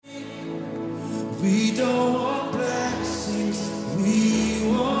We don't want blessings, we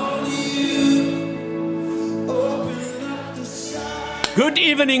want you. Open up the sky. Good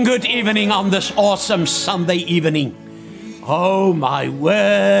evening on this awesome Sunday evening. Oh my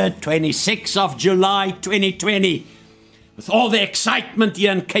word, 26th of July 2020. With all the excitement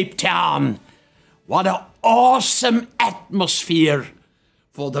here in Cape Town. What an awesome atmosphere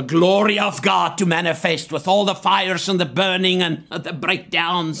for the glory of God to manifest with all the fires and the burning and the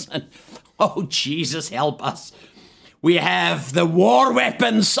breakdowns. And oh, Jesus, help us. We have the war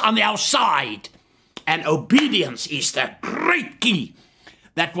weapons on our side, and obedience is the great key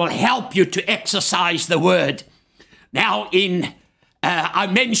that will help you to exercise the word. Now, I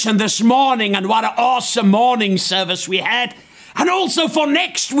mentioned this morning, and what an awesome morning service we had. And also for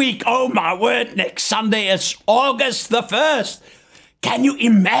next week, oh my word, next Sunday is August the 1st. Can you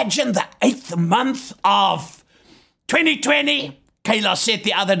imagine the 8th month of 2020? Kayla said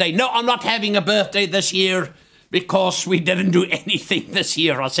the other day, no, I'm not having a birthday this year because we didn't do anything this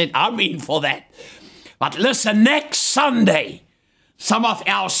year. I said, I'm in for that. But listen, next Sunday, some of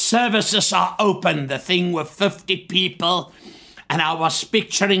our services are open. The thing with 50 people. And I was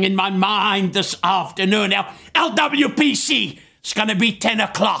picturing in my mind this afternoon, now LWPC is going to be 10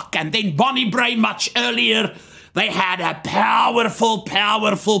 o'clock. And then Bonnie Bray much earlier. They had a powerful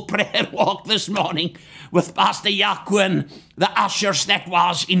prayer walk this morning with Pastor Yaku and the ushers that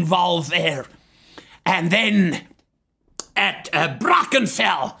was involved there. And then at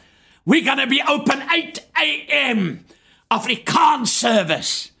Brackenfell, we're going to be open 8 a.m. Afrikaans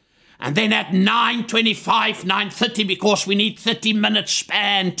service. And then at 9:25, 9:30, because we need 30 minutes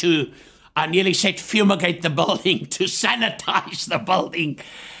span to, I nearly said fumigate the building, to sanitize the building.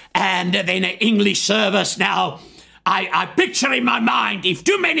 And then an English service. Now, I picture in my mind, if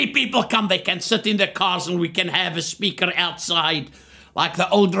too many people come, they can sit in their cars and we can have a speaker outside. Like the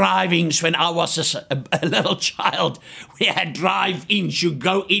old drive-ins when I was a little child. We had drive-ins. You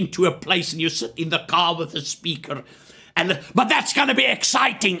go into a place and you sit in the car with a speaker. But that's going to be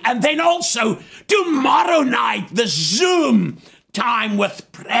exciting. And then also, tomorrow night, the Zoom time with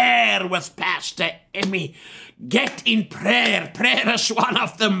prayer with Pastor Emmy. Get in prayer. Prayer is one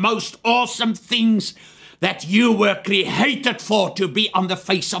of the most awesome things that you were created for, to be on the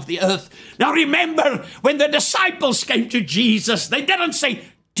face of the earth. Now remember, when the disciples came to Jesus, they didn't say,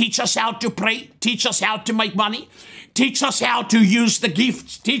 teach us how to pray, teach us how to make money, teach us how to use the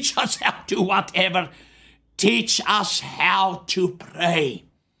gifts, teach us how to whatever. Teach us how to pray.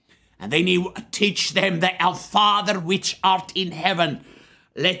 And then he teach them that our Father which art in heaven,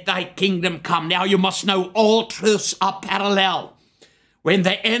 let thy kingdom come. Now you must know all truths are parallel. When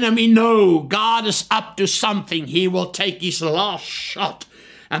the enemy know God is up to something, he will take his last shot.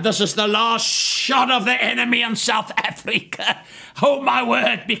 And this is the last shot of the enemy in South Africa. Oh my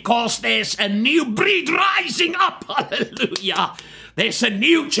word, because there's a new breed rising up. Hallelujah. There's a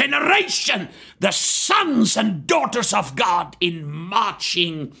new generation, the sons and daughters of God, in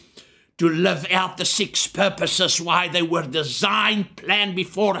marching to live out the 6 purposes why they were designed, planned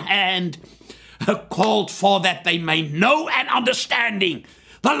beforehand, called for, that they may know and understanding.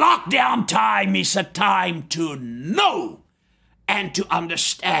 The lockdown time is a time to know and to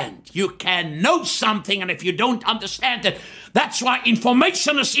understand. You can know something, and if you don't understand it, that's why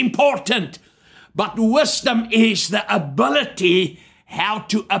information is important. But wisdom is the ability how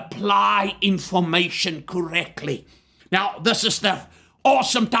to apply information correctly. Now, this is the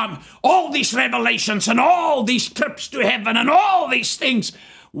awesome time. All these revelations and all these trips to heaven and all these things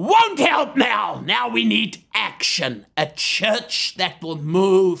won't help now. Now we need action. A church that will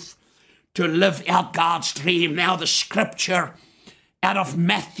move to live out God's dream. Now the scripture out of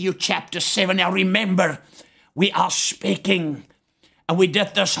Matthew chapter 7. Now remember, we are speaking, and we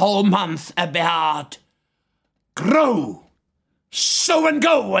did this whole month about grow, sow and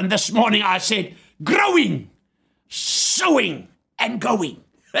go. And this morning I said growing, sowing and going.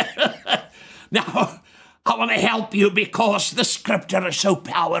 Now, I want to help you because the scripture is so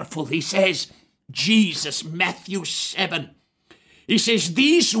powerful. He says, Jesus, Matthew 7, he says,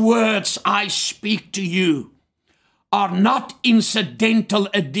 these words I speak to you are not incidental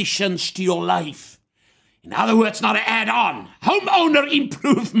additions to your life. In other words, not an add-on. Homeowner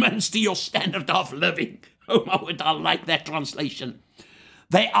improvements to your standard of living. Oh, I like that translation.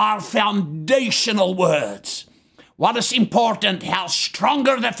 They are foundational words. What is important? How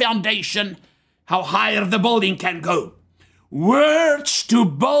stronger the foundation, how higher the building can go. Words to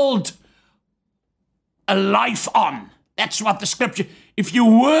build a life on. That's what the scripture, if you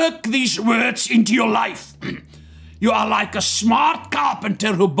work these words into your life, you are like a smart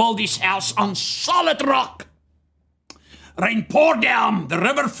carpenter who built his house on solid rock. Rain poured down, the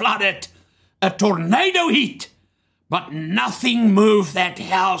river flooded, a tornado hit, but nothing moved that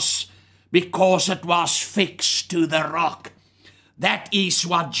house because it was fixed to the rock. That is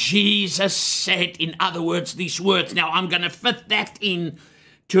what Jesus said. In other words, these words. Now, I'm going to fit that in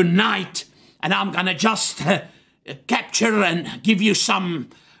tonight, and I'm going to just capture and give you some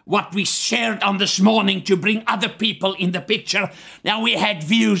what we shared on this morning to bring other people in the picture. Now, we had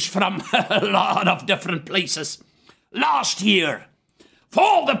views from a lot of different places. Last year, for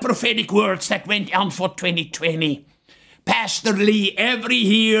all the prophetic words that went out for 2020, Pastor Lee, every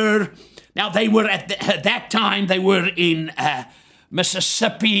year, now they were at that time, they were in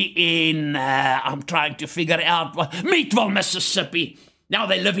Mississippi, I'm trying to figure out, Meatville, Mississippi. Now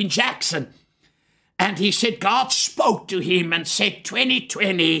they live in Jackson. And he said God spoke to him and said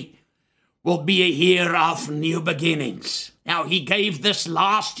 2020 will be a year of new beginnings. Now he gave this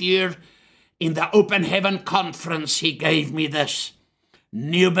last year in the Open Heaven Conference. He gave me this,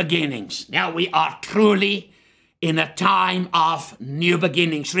 new beginnings. Now we are truly in a time of new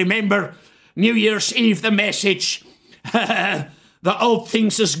beginnings. Remember, New Year's Eve, the message, the old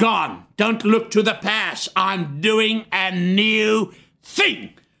things is gone. Don't look to the past. I'm doing a new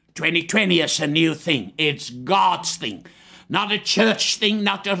thing. 2020 is a new thing. It's God's thing. Not a church thing,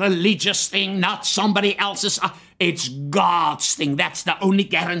 not a religious thing, not somebody else's. It's God's thing. That's the only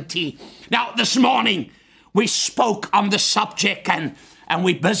guarantee. Now, this morning, we spoke on the subject, and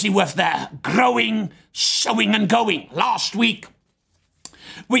we're busy with the growing, sowing, and going. Last week,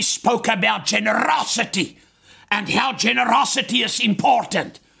 we spoke about generosity and how generosity is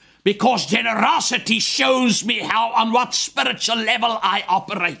important, because generosity shows me how, on what spiritual level I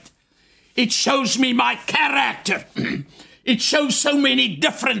operate. It shows me my character. It shows so many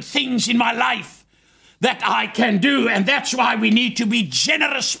different things in my life that I can do, and that's why we need to be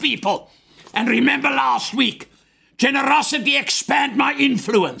generous people. And remember last week, generosity expand my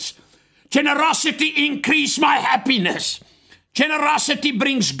influence. Generosity increase my happiness. Generosity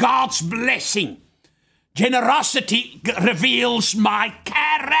brings God's blessing. Generosity reveals my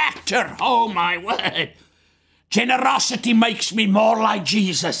character. Oh, my word. Generosity makes me more like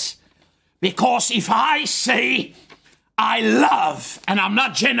Jesus. Because if I say I love and I'm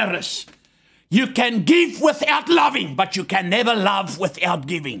not generous, you can give without loving, but you can never love without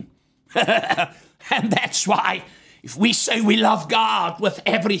giving. And that's why if we say we love God with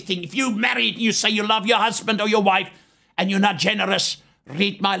everything, if you're married, you say you love your husband or your wife, and you're not generous,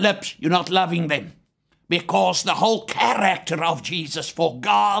 read my lips, you're not loving them. Because the whole character of Jesus, for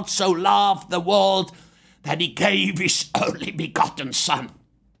God so loved the world that he gave his only begotten Son.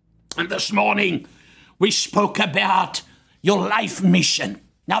 And this morning, we spoke about your life mission.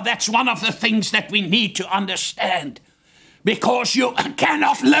 Now, that's one of the things that we need to understand. Because you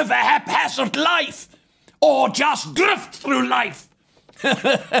cannot live a haphazard life or just drift through life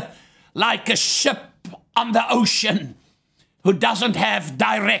like a ship on the ocean who doesn't have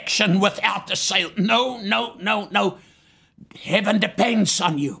direction without a sail. No. Heaven depends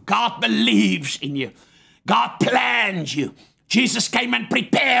on you. God believes in you. God plans you. Jesus came and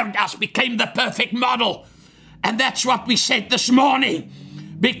prepared us, became the perfect model. And that's what we said this morning,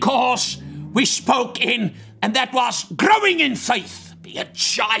 because we spoke in, and that was growing in faith. Be a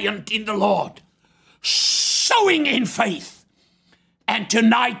giant in the Lord. Sowing in faith. And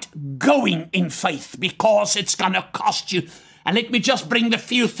tonight, going in faith, because it's going to cost you. And let me just bring the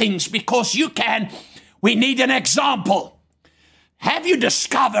few things, because we need an example. Have you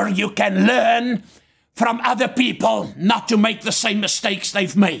discovered you can learn from other people not to make the same mistakes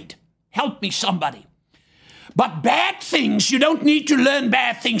they've made? Help me, somebody. But bad things, you don't need to learn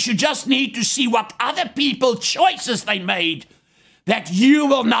bad things. You just need to see what other people, choices they made, that you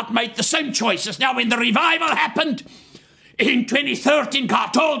will not make the same choices. Now, when the revival happened in 2013, God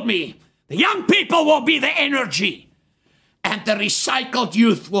told me, the young people will be the energy, and the recycled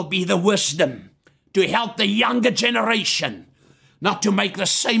youth will be the wisdom to help the younger generation not to make the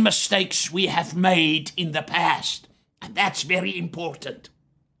same mistakes we have made in the past. And that's very important.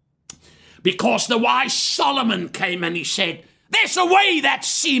 Because the wise Solomon came and he said, there's a way that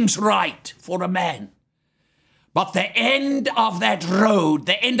seems right for a man. But the end of that road,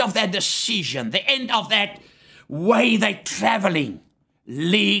 the end of that decision, the end of that way they're traveling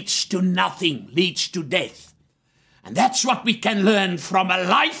leads to nothing, leads to death. And that's what we can learn from a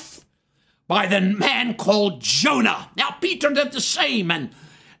life by the man called Jonah. Now, Peter did the same, and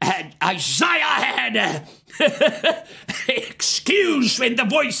Isaiah had an excuse when the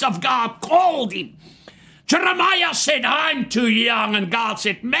voice of God called him. Jeremiah said, I'm too young, and God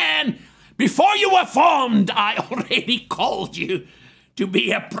said, man, before you were formed, I already called you to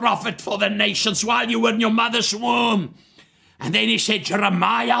be a prophet for the nations while you were in your mother's womb. And then he said,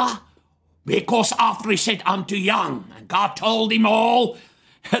 Jeremiah, Because after he said unto young, and God told him all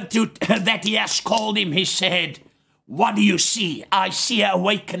that he has called him, he said, what do you see? I see an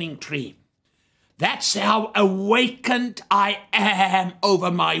awakening tree. That's how awakened I am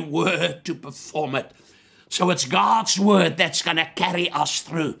over my word to perform it. So it's God's word that's going to carry us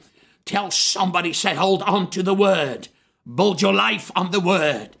through. Tell somebody, say, hold on to the word. Build your life on the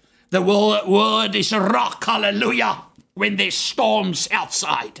word. The word is a rock, hallelujah, when there's storms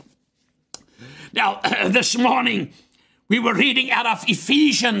outside. Now, this morning, we were reading out of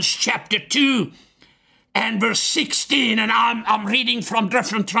Ephesians chapter 2 and verse 16, and I'm reading from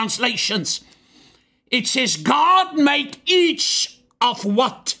different translations. It says, God made each of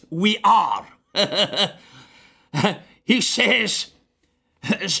what we are. He says,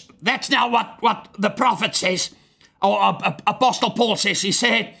 that's now what the prophet says, or Apostle Paul says. He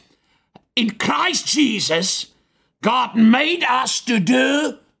said, in Christ Jesus, God made us to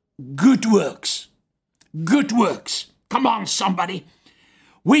do good works. Good works. Come on, somebody.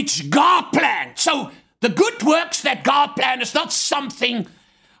 Which God planned. So the good works that God planned is not something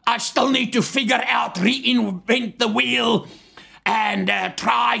I still need to figure out, reinvent the wheel, and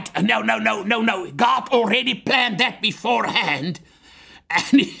try. No. God already planned that beforehand.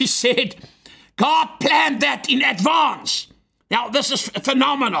 And he said, God planned that in advance. Now, this is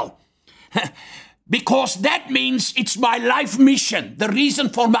phenomenal. Because that means it's my life mission, the reason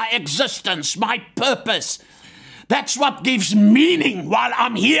for my existence, my purpose. That's what gives meaning while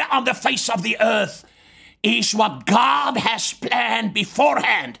I'm here on the face of the earth, is what God has planned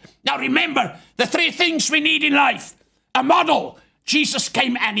beforehand. Now remember, the three things we need in life. A model. Jesus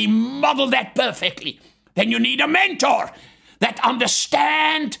came and he modeled that perfectly. Then you need a mentor that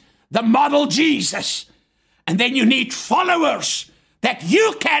understand the model Jesus. And then you need followers that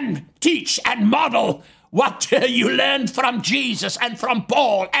you can teach and model what you learned from Jesus and from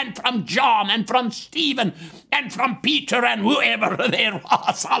Paul and from John and from Stephen and from Peter and whoever there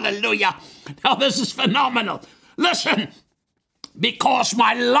was. Hallelujah. Now this is phenomenal. Listen, because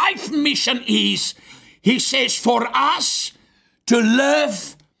my life mission is, he says, for us to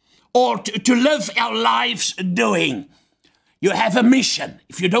live or to live our lives doing. You have a mission.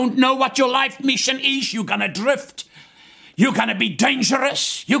 If you don't know what your life mission is, you're going to drift. You're going to be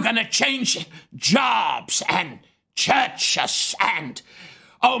dangerous. You're going to change jobs and churches and,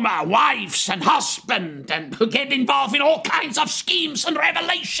 my wives and husband, and get involved in all kinds of schemes and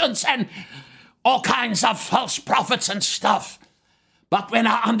revelations and all kinds of false prophets and stuff. But when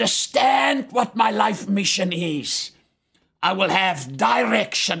I understand what my life mission is, I will have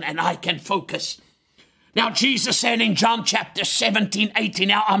direction and I can focus. Now, Jesus said in John chapter 17, 18,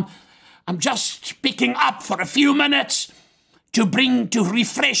 now I'm just picking up for a few minutes to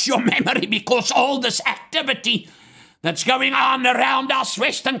refresh your memory, because all this activity that's going on around us,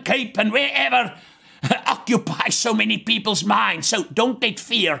 Western Cape and wherever, occupies so many people's minds. So don't let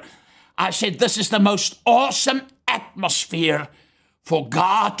fear. I said this is the most awesome atmosphere for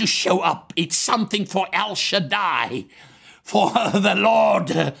God to show up. It's something for El Shaddai, for the Lord,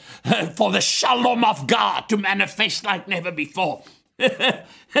 for the shalom of God to manifest like never before.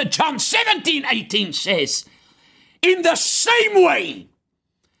 John 17, 18 says, in the same way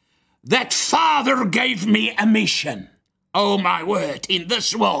that Father gave me a mission, oh my word, in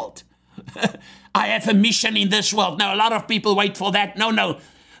this world. I have a mission in this world. Now, a lot of people wait for that. No,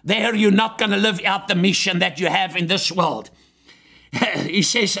 there you're not going to live out the mission that you have in this world. He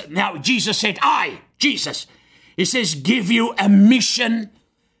says, now Jesus said, Jesus, he says, give you a mission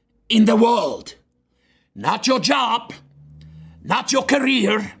in the world. Not your job, not your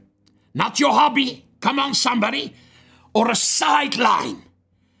career, not your hobby. Come on, somebody. Or a sideline.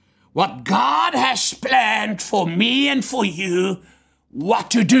 What God has planned for me and for you, what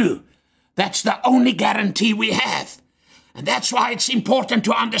to do. That's the only guarantee we have. And that's why it's important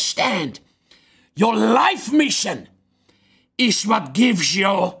to understand. Your life mission is what gives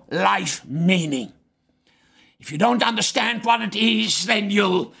your life meaning. If you don't understand what it is, then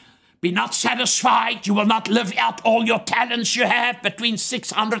you'll be not satisfied. You will not live out all your talents you have, between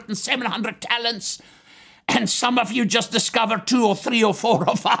 600 and 700 talents. And some of you just discover 2 or 3 or 4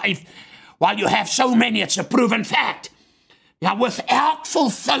 or 5, while you have so many. It's a proven fact. Now, without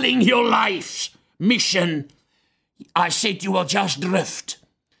fulfilling your life's mission, I said you will just drift.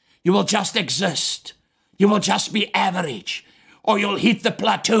 You will just exist. You will just be average. Or you'll hit the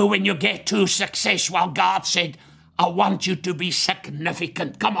plateau when you get to success, while God said, I want you to be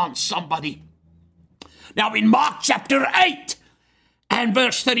significant. Come on, somebody. Now, in Mark chapter 8 and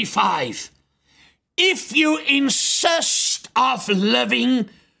verse 35, if you insist of living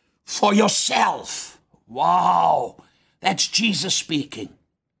for yourself, wow, that's Jesus speaking.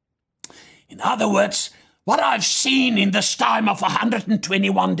 In other words, what I've seen in this time of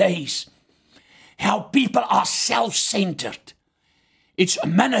 121 days, how people are self-centered. It's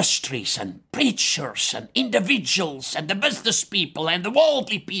ministries and preachers and individuals and the business people and the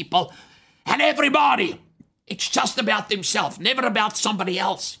worldly people and everybody. It's just about themselves, never about somebody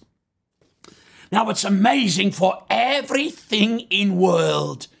else. Now it's amazing, for everything in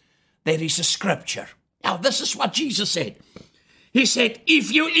world, there is a scripture. Now this is what Jesus said. He said,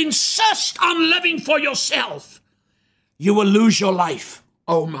 if you insist on living for yourself, you will lose your life.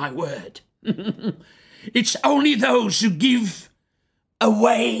 Oh my word. It's only those who give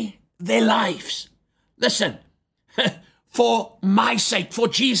away their lives. Listen, for my sake, for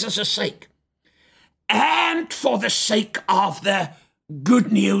Jesus' sake, and for the sake of the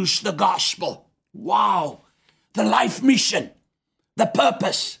good news, the gospel. Wow, the life mission, the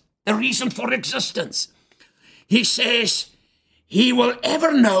purpose, the reason for existence. He says he will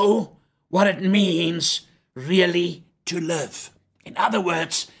ever know what it means really to live. In other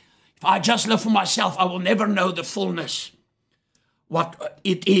words, if I just live for myself, I will never know the fullness, what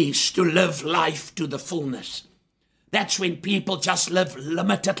it is to live life to the fullness. That's when people just live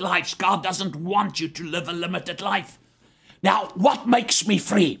limited lives. God doesn't want you to live a limited life. Now, what makes me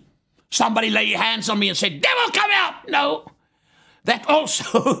free? Somebody lay hands on me and say, devil, come out. No, that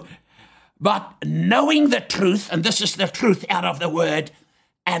also, but knowing the truth, and this is the truth out of the word,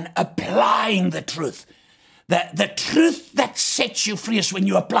 and applying the truth. The truth that sets you free is when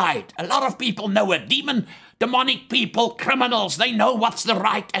you apply it. A lot of people know it. Demonic people, criminals, they know what's the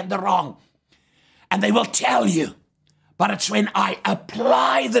right and the wrong. And they will tell you. But it's when I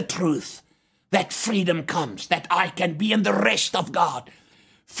apply the truth that freedom comes, that I can be in the rest of God,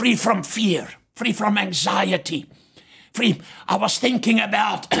 free from fear, free from anxiety, free. I was thinking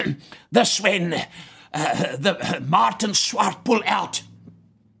about this when the Martin Swart pulled out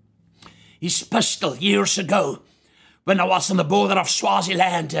his pistol years ago when I was on the border of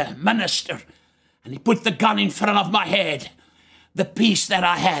Swaziland, a minister, and he put the gun in front of my head. The peace that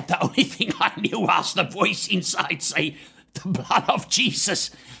I had, the only thing I knew was the voice inside say, the blood of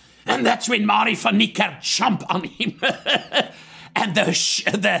Jesus. And that's when Mari van Niekerk jumped on him and the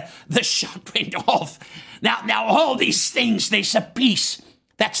shot went off. Now all these things, there's a peace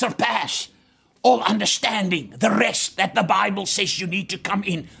that surpasses all understanding, the rest that the Bible says you need to come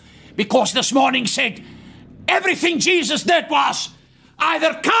in. Because this morning said, everything Jesus did was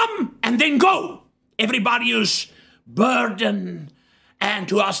either come and then go. Everybody who's burdened and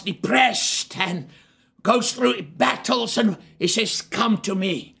who is depressed and goes through battles, and he says, come to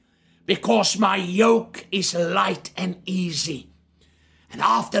me, because my yoke is light and easy. And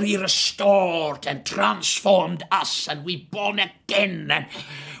after he restored and transformed us, and we born again, and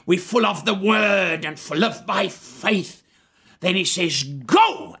we full of the word and live by faith, then he says,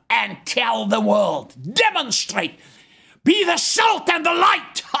 go and tell the world, demonstrate, be the salt and the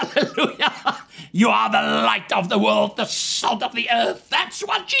light. Hallelujah. You are the light of the world, the salt of the earth. That's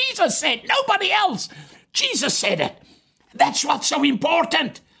what Jesus said. Nobody else. Jesus said it. That's what's so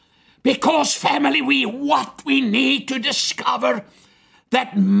important. Because, family, what we need to discover,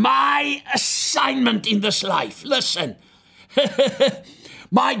 that my assignment in this life, listen,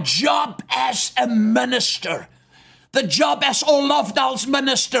 my job as a minister, the job as all Lovedale's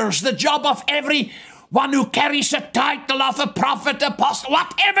ministers, the job of everyone who carries a title of a prophet, apostle,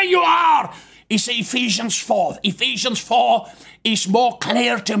 whatever you are, is Ephesians 4. Ephesians 4 is more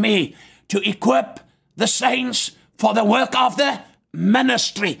clear to me, to equip the saints for the work of the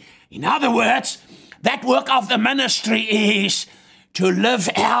ministry. In other words, that work of the ministry is to live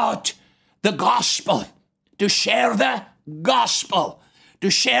out the gospel, to share the gospel, to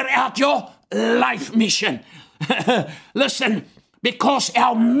share out your life mission. Listen, because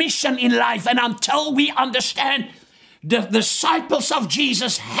our mission in life, and until we understand, the disciples of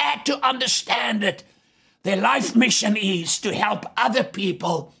Jesus had to understand it. Their life mission is to help other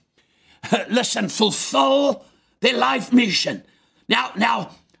people, listen, fulfill their life mission. Now,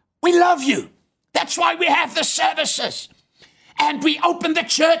 we love you. That's why we have the services. And we open the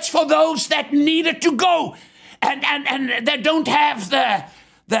church for those that needed to go. And they don't have the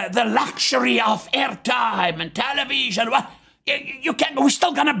luxury of airtime and television. Well, we're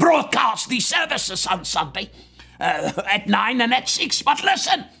still going to broadcast these services on Sunday at 9 and at 6. But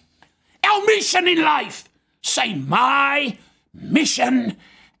listen, our mission in life, say, my mission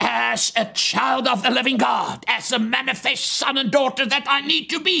as a child of the living God, as a manifest son and daughter that I need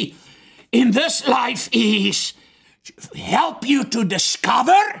to be in this life, is to help you to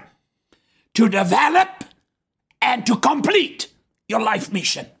discover, to develop, and to complete your life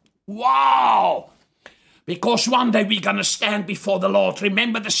mission. Wow! Because one day we're going to stand before the Lord.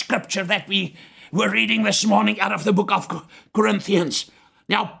 Remember the scripture that we were reading this morning out of the book of Corinthians.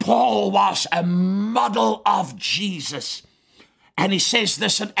 Now, Paul was a model of Jesus. And he says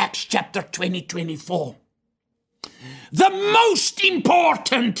this in Acts chapter 20:24. The most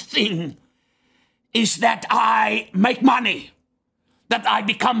important thing is that I make money, that I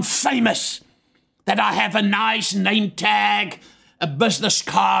become famous, that I have a nice name tag, a business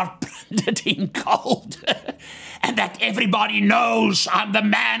card printed in gold, and that everybody knows I'm the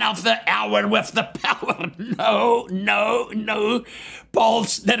man of the hour with the power. No. Paul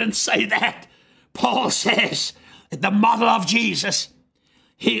didn't say that. Paul says, the model of Jesus,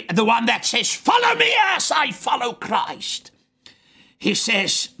 the one that says, follow me as I follow Christ. He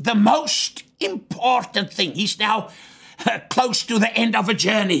says, the most important thing, he's now close to the end of a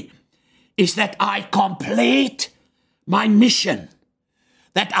journey, is that I complete my mission,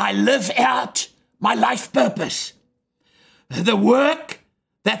 that I live out my life purpose, the work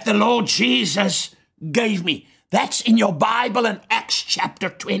that the Lord Jesus gave me. That's in your Bible in Acts chapter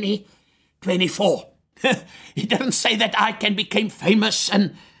 20:24. He didn't say that I can become famous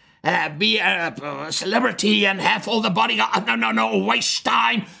and be a celebrity and have all the bodyguards. No, waste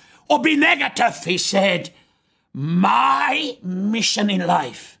time or be negative. He said, my mission in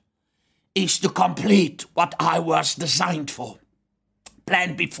life is to complete what I was designed for,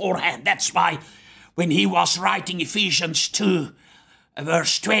 planned beforehand. That's why when he was writing Ephesians 2,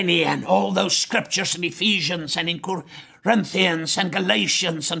 verse 20, and all those scriptures in Ephesians and in Corinthians and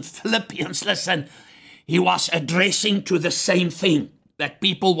Galatians and Philippians, listen, he was addressing to the same thing, that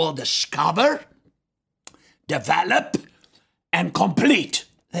people will discover, develop, and complete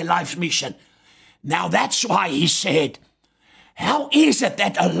their life's mission. Now that's why he said, how is it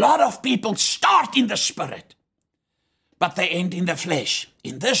that a lot of people start in the spirit, but they end in the flesh?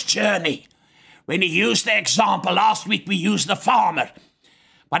 In this journey, when he used the example, last week we used the farmer,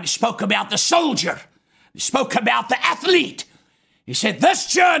 but he spoke about the soldier, he spoke about the athlete. He said, this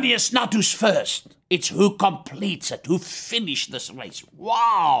journey is not who's first, it's who completes it, who finished this race.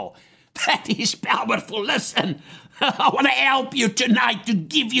 Wow, that is powerful. Listen, I want to help you tonight to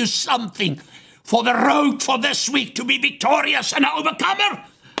give you something for the road for this week to be victorious and an overcomer.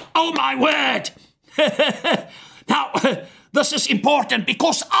 Oh, my word. Now, this is important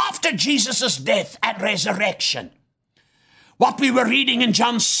because after Jesus' death and resurrection, what we were reading in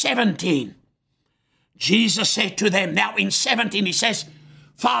John 17, Jesus said to them, now in 17 he says,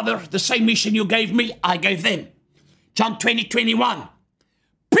 Father, the same mission you gave me, I gave them. John 20:21,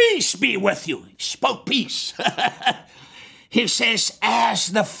 peace be with you. He spoke peace. He says,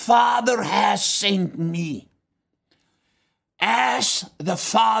 as the Father has sent me, as the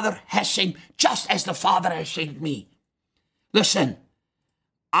Father has sent, just as the Father has sent me. Listen,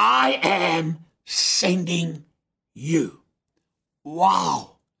 I am sending you.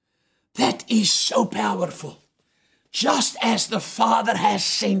 Wow, that is so powerful. Just as the Father has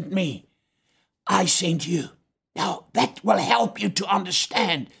sent me, I sent you. Now, that will help you to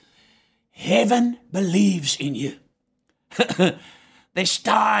understand. Heaven believes in you. There's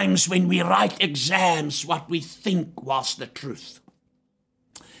times when we write exams what we think was the truth.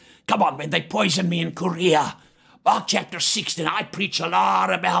 Come on, when they poisoned me in Korea, Mark chapter 16, I preach a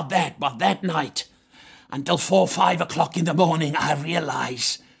lot about that. But that night, until 4 or 5 o'clock in the morning, I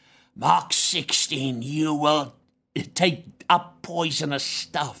realized, Mark 16, you will take up poisonous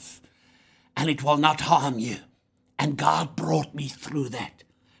stuff and it will not harm you. And God brought me through that.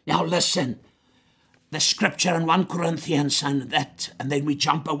 Now listen, the scripture in 1 Corinthians and then we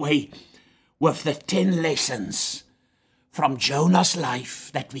jump away with the 10 lessons from Jonah's life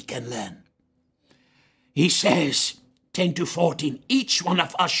that we can learn. He says, 10-14, each one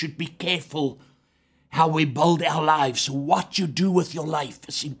of us should be careful how we build our lives. What you do with your life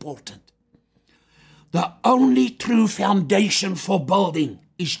is important. The only true foundation for building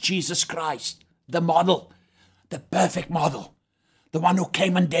is Jesus Christ, the model, the perfect model, the one who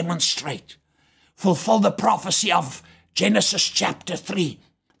came and demonstrated, fulfill the prophecy of Genesis chapter 3,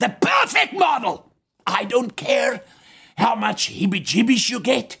 the perfect model. I don't care how much heebie-jeebies you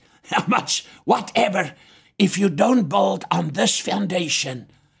get, how much whatever. If you don't build on this foundation,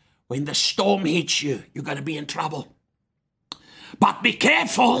 when the storm hits you, you're going to be in trouble. But be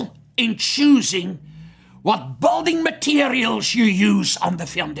careful in choosing what building materials you use on the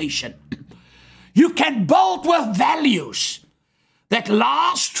foundation. You can build with values that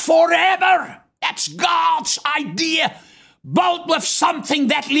last forever. That's God's idea. Build with something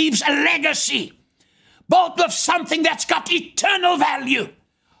that leaves a legacy. Build with something that's got eternal value.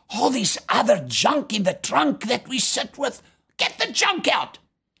 All this other junk in the trunk that we sit with, get the junk out.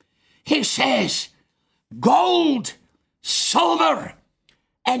 He says, gold, silver,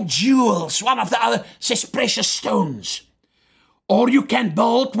 and jewels. One of the other says precious stones. Or you can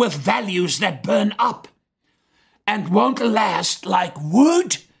build with values that burn up and won't last, like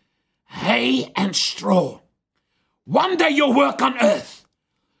wood, hay, and straw. One day your work on earth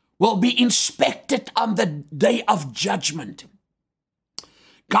will be inspected on the day of judgment.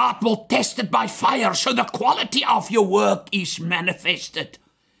 God will test it by fire, so the quality of your work is manifested,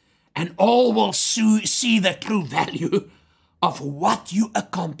 and all will see the true value of what you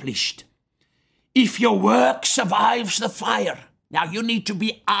accomplished. If your work survives the fire, now you need to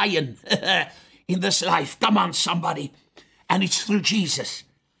be iron in this life. Come on, somebody. And it's through Jesus.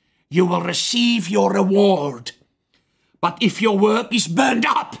 You will receive your reward. But if your work is burned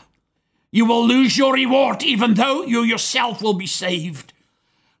up, you will lose your reward, even though you yourself will be saved,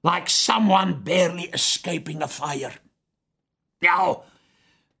 like someone barely escaping a fire. Now,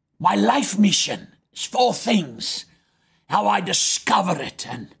 my life mission is 4 things. How I discover it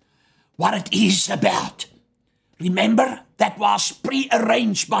and what it is about. Remember, that was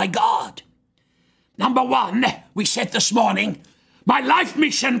prearranged by God. Number 1, we said this morning, my life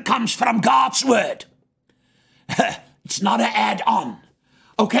mission comes from God's word. It's not an add-on.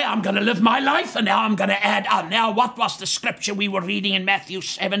 Okay, I'm going to live my life, and now I'm going to add on. Now, what was the scripture we were reading in Matthew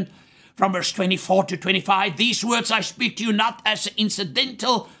 7, from verse 24 to 25? These words I speak to you not as an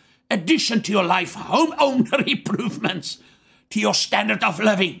incidental addition to your life, homeowner improvements to your standard of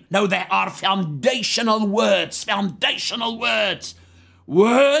living. No, they are foundational words,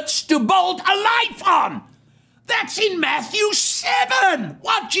 words to build a life on. That's in Matthew 7,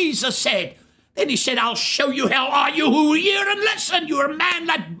 what Jesus said. Then he said, I'll show you how are you who hear and listen. You're a man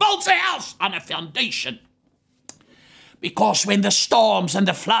that builds a house on a foundation. Because when the storms and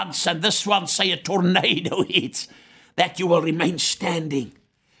the floods and this one say a tornado hits, that you will remain standing.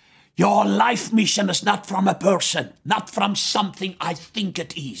 Your life mission is not from a person, not from something I think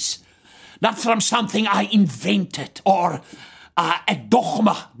it is, not from something I invented or a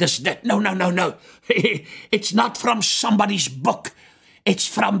dogma. No. It's not from somebody's book. It's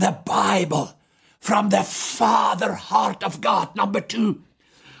from the Bible, from the Father heart of God. Number 2,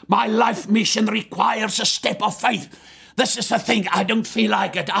 my life mission requires a step of faith. This is the thing. I don't feel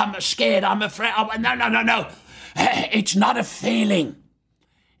like it. I'm scared. I'm afraid. No. It's not a feeling.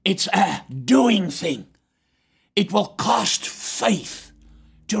 It's a doing thing. It will cost faith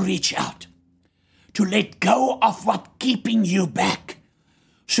to reach out, to let go of what's keeping you back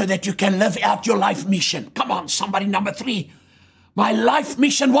so that you can live out your life mission. Come on, somebody. Number 3, my life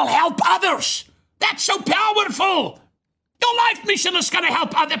mission will help others. That's so powerful. Your life mission is going to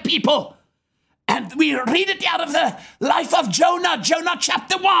help other people. And we read it out of the life of Jonah, Jonah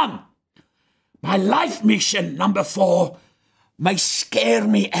chapter 1. My life mission, number 4, may scare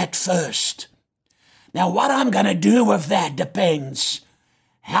me at first. Now, what I'm going to do with that depends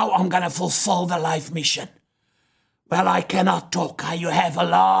how I'm going to fulfill the life mission. Well, I cannot talk. You have a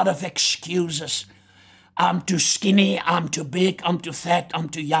lot of excuses. I'm too skinny, I'm too big, I'm too fat, I'm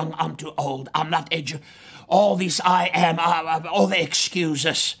too young, I'm too old, I'm not all these all the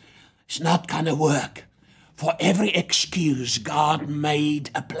excuses. It's not going to work. For every excuse, God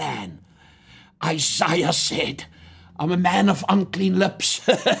made a plan. Isaiah said, I'm a man of unclean lips.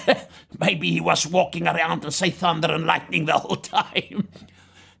 Maybe he was walking around and say thunder and lightning the whole time.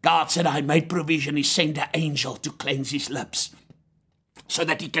 God said, I made provision. He sent an angel to cleanse his lips so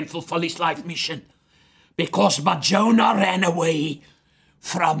that he can fulfill his life mission. But Jonah ran away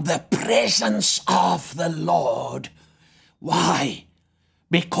from the presence of the Lord. Why?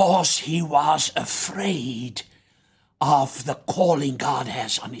 Because he was afraid of the calling God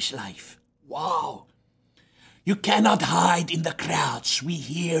has on his life. Wow. You cannot hide in the crowds. We're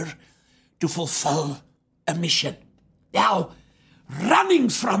here to fulfill a mission. Now, running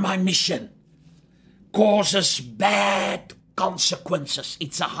from my mission causes bad consequences.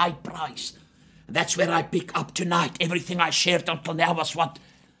 It's a high price. And that's where I pick up tonight. Everything I shared until now was what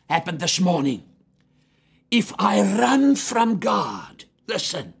happened this morning. If I run from God,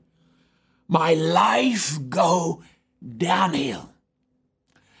 listen, my life go downhill.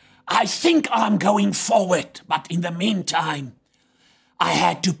 I think I'm going forward, but in the meantime, I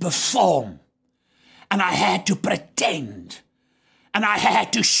had to perform, and I had to pretend, and I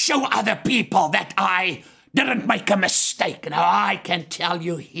had to show other people that I didn't make a mistake. Now, I can tell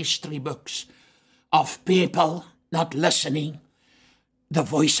you history books of people not listening the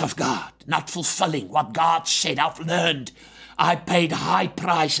voice of God, not fulfilling what God said. I've learned. I paid high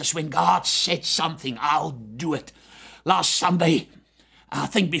prices. When God said something, I'll do it. Last Sunday, I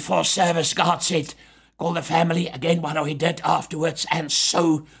think before service, God said, call the family again, what he did afterwards, and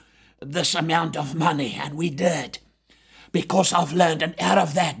sow this amount of money, and we did. Because I've learned, and out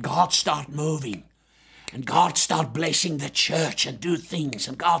of that, God started moving. And God started blessing the church and do things.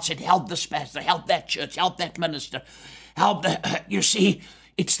 And God said, help this pastor, help that church, help that minister, help the... You see,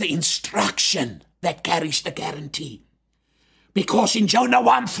 it's the instruction that carries the guarantee. Because in Jonah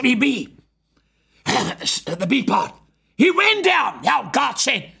 1:3b, the B part, he went down. Now God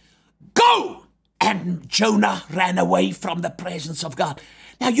said, go! And Jonah ran away from the presence of God.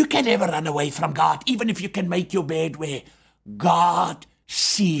 Now you can never run away from God, even if you can make your bed where God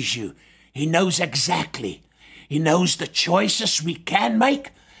sees you. He knows exactly. He knows the choices we can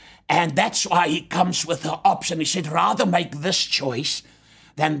make, and that's why he comes with the option. He said, rather make this choice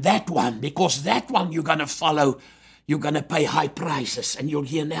than that one, because that one you're going to follow, you're going to pay high prices, and you'll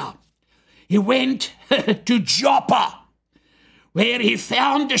hear now. He went to Joppa, where he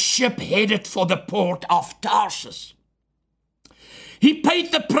found a ship headed for the port of Tarsus. He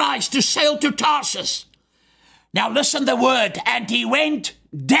paid the price to sail to Tarsus. Now listen the word, and he went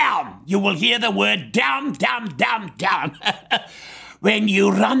down. You will hear the word down, down, down, down. When you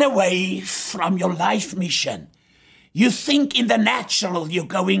run away from your life mission, you think in the natural you're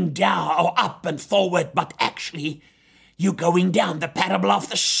going down or up and forward, but actually you're going down. The parable of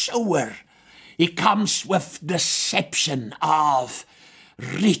the sower, it comes with deception of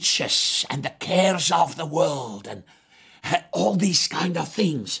riches and the cares of the world and all these kind of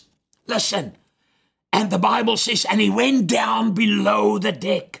things. Listen. And the Bible says, and he went down below the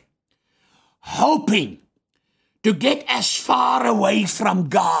deck, hoping to get as far away from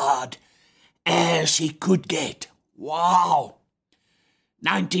God as he could get. Wow.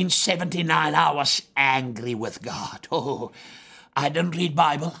 1979, I was angry with God. Oh, I didn't read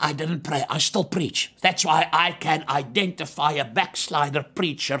Bible. I didn't pray. I still preach. That's why I can identify a backslider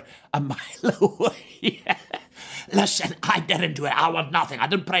preacher a mile away. Listen, I didn't do it. I want nothing. I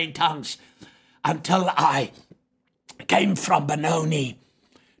didn't pray in tongues until I came from Benoni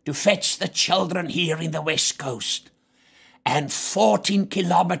to fetch the children here in the West Coast. And 14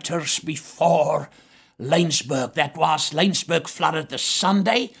 kilometers before Laingsburg, that was, Laingsburg flooded the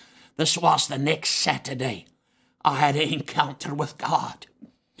Sunday. This was the next Saturday. I had an encounter with God.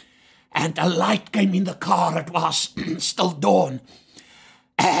 And a light came in the car. It was still dawn.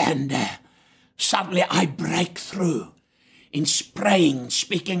 And suddenly I break through in praying,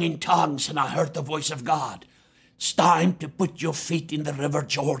 speaking in tongues, and I heard the voice of God. It's time to put your feet in the river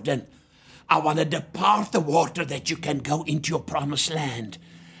Jordan. I want to depart the water that you can go into your promised land.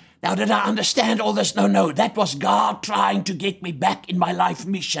 Now, did I understand all this? No. That was God trying to get me back in my life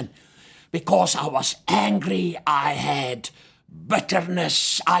mission. Because I was angry, I had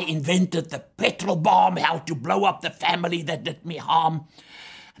bitterness, I invented the petrol bomb, how to blow up the family that did me harm.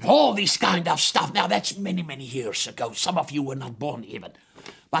 All this kind of stuff. Now, that's many, many years ago. Some of you were not born even.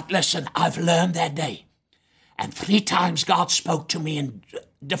 But listen, I've learned that day. And 3 times God spoke to me in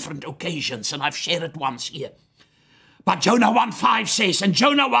different occasions, and I've shared it once here. But Jonah 1:5 says, and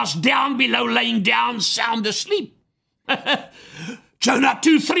Jonah was down below, laying down, sound asleep. Jonah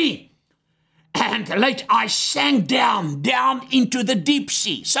 2:3. And late I sank down into the deep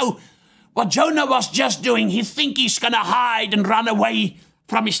sea. So what Jonah was just doing, he think he's going to hide and run away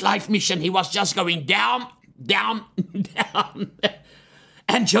from his life mission. He was just going down, down, down.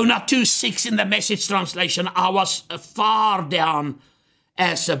 And Jonah 2:6 in the Message translation, I was far down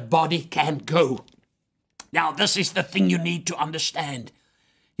as a body can go. Now, this is the thing you need to understand.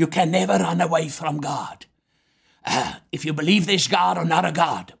 You can never run away from God. If you believe there's God or not a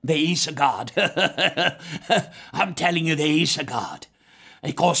God, there is a God. I'm telling you, there is a God.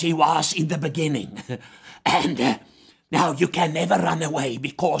 Because he was in the beginning. And now you can never run away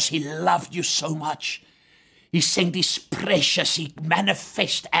because he loved you so much. He sent his precious, he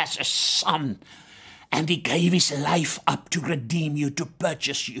manifested as a son. And he gave his life up to redeem you, to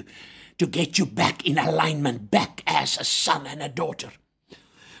purchase you, to get you back in alignment, back as a son and a daughter.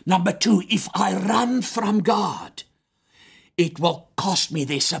 Number 2, if I run from God, it will cost me.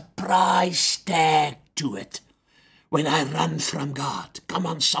 There's a price tag to it when I run from God. Come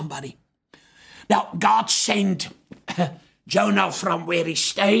on, somebody. Now, God sent Jonah from where he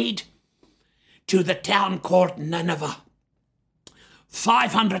stayed to the town called Nineveh,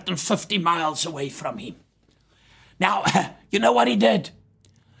 550 miles away from him. Now, you know what he did?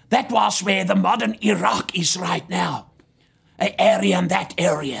 That was where the modern Iraq is right now, an area in that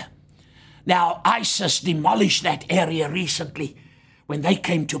area. Now, ISIS demolished that area recently when they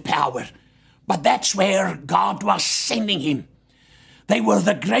came to power. But that's where God was sending him. They were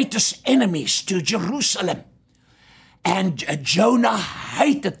the greatest enemies to Jerusalem. And Jonah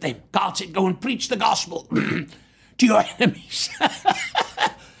hated them. God said, go and preach the gospel to your enemies.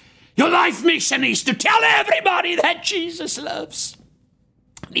 Your life mission is to tell everybody that Jesus lives.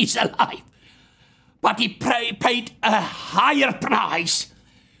 He's alive. But he paid a higher price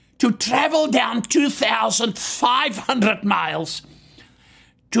to travel down 2,500 miles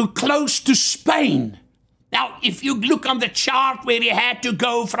to close to Spain. Now, if you look on the chart where he had to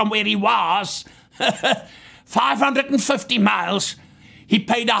go from where he was, 550 miles, he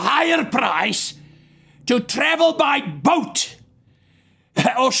paid a higher price to travel by boat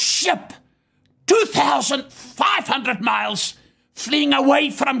or ship 2,500 miles fleeing away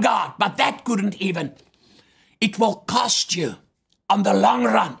from God. But that couldn't even. It will cost you. On the long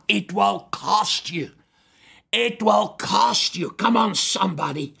run, it will cost you. It will cost you. Come on,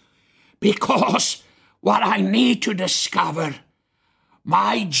 somebody. Because what I need to discover,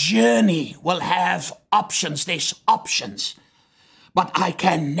 my journey will have options. There's options. But I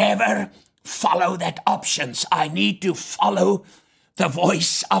can never follow that options. I need to follow the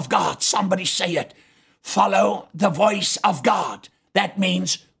voice of God. Somebody say it. Follow the voice of God. That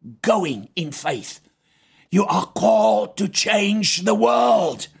means going in faith. You are called to change the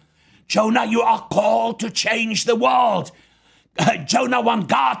world. Jonah, you are called to change the world. Jonah wants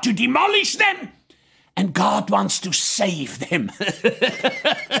God to demolish them, and God wants to save them.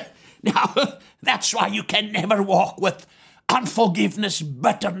 Now, that's why you can never walk with unforgiveness,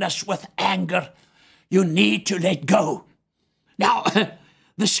 bitterness, with anger. You need to let go. Now,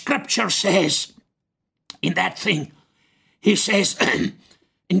 the scripture says in that thing, he says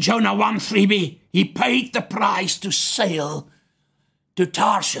in Jonah 1:3b, he paid the price to sail to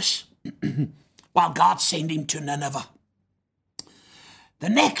Tarshish while God sent him to Nineveh. The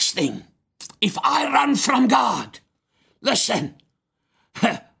next thing, if I run from God, listen,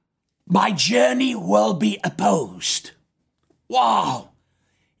 my journey will be opposed. Wow,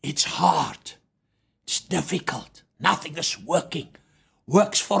 it's hard. It's difficult. Nothing is working.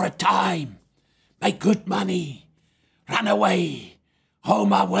 Works for a time. Make good money. Run away. Oh,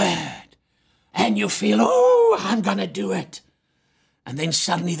 my word. And you feel, oh, I'm going to do it. And then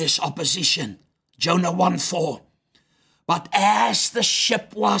suddenly there's opposition. Jonah 1:4. But as the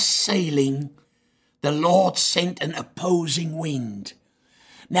ship was sailing, the Lord sent an opposing wind.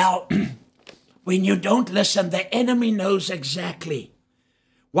 Now, when you don't listen, the enemy knows exactly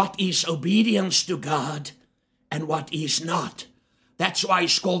what is obedience to God and what is not. That's why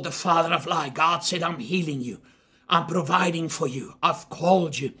he's called the father of lie. God said, I'm healing you. I'm providing for you. I've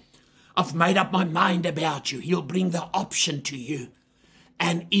called you. I've made up my mind about you. He'll bring the option to you.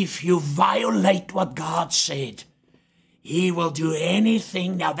 And if you violate what God said, he will do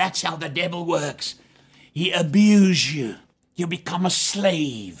anything. Now, that's how the devil works. He abuses you. You become a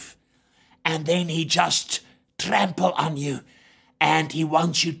slave. And then he just trample on you. And he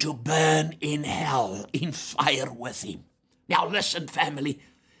wants you to burn in hell, in fire with him. Now, listen, family.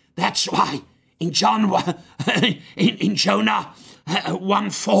 That's why in Jonah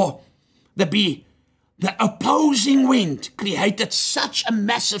 1:4, the opposing wind created such a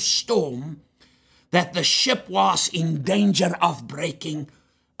massive storm that the ship was in danger of breaking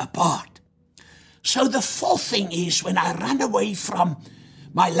apart. So the fourth thing is, when I run away from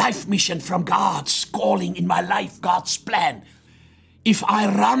my life mission, from God's calling in my life, God's plan, if I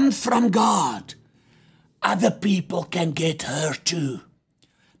run from God, other people can get hurt too.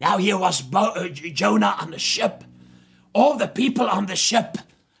 Now here was Jonah on the ship. All the people on the ship,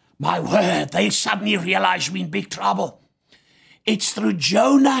 my word, they suddenly realized we're in big trouble. It's through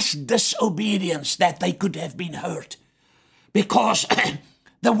Jonah's disobedience that they could have been hurt, because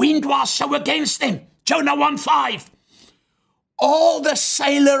the wind was so against them. Jonah 1:5. All the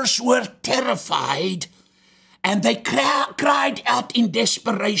sailors were terrified, and they cried out in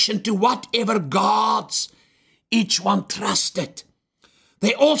desperation to whatever gods each one trusted.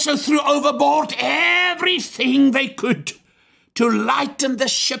 They also threw overboard everything they could to lighten the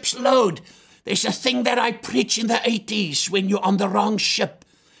ship's load. There's a thing that I preach in the 80s when you're on the wrong ship,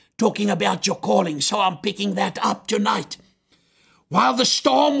 talking about your calling. So I'm picking that up tonight. While the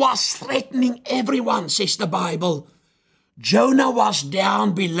storm was threatening everyone, says the Bible, Jonah was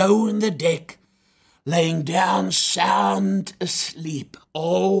down below in the deck, laying down sound asleep.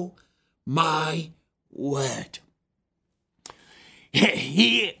 Oh, my word.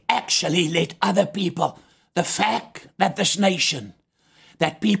 He actually let other people, the fact that this nation,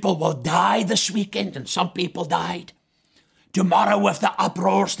 that people will die this weekend, and some people died. Tomorrow with the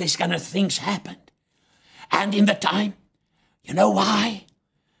uproars, these kind of things happened. And in the time, you know why?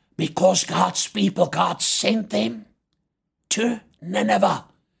 Because God's people, God sent them to Nineveh.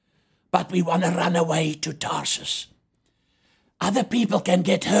 But we want to run away to Tarsus. Other people can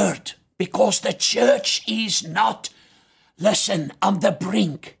get hurt because the church is not, listen, on the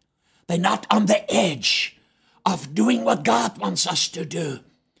brink. they're not on the edge of doing what God wants us to do,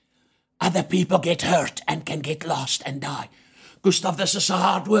 other people get hurt and can get lost and die. Gustav, this is a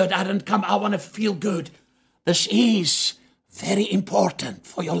hard word. I want to feel good. This is very important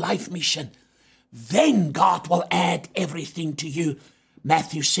for your life mission. Then God will add everything to you.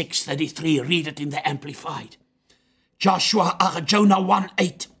 Matthew 6:33, read it in the Amplified. Jonah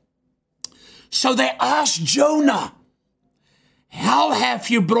 1:8. So they asked Jonah, how have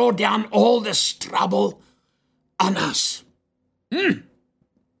you brought down all this trouble on us?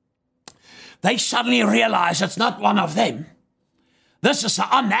 They suddenly realize it's not one of them. This is an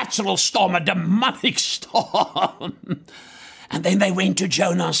unnatural storm, a demonic storm. And then they went to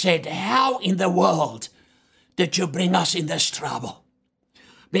Jonah and said, how in the world did you bring us in this trouble?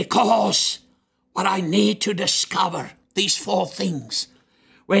 Because what I need to discover, these 4 things,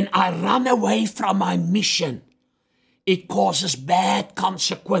 when I run away from my mission, it causes bad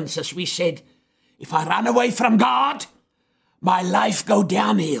consequences. We said, if I run away from God, my life go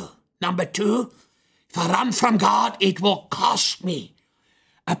downhill. Number 2, if I run from God, it will cost me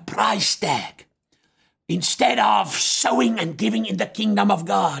a price tag. Instead of sowing and giving in the kingdom of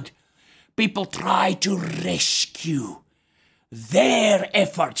God, people try to rescue their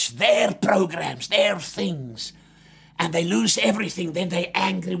efforts, their programs, their things, and they lose everything. Then they're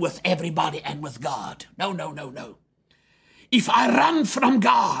angry with everybody and with God. No. If I run from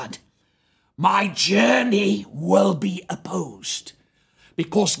God, my journey will be opposed,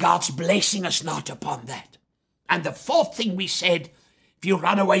 because God's blessing is not upon that. And the 4th thing we said, if you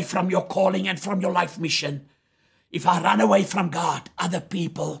run away from your calling and from your life mission, if I run away from God, other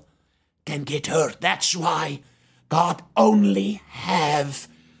people can get hurt. That's why God only have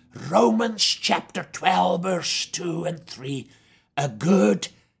Romans chapter 12, verse 2 and 3, a good,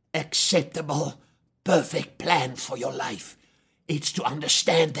 acceptable, perfect plan for your life. It's to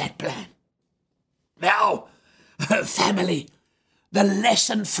understand that plan. Now, family, the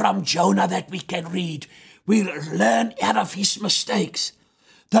lesson from Jonah that we can read, we learn out of his mistakes.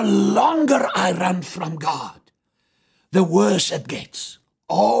 The longer I run from God, the worse it gets.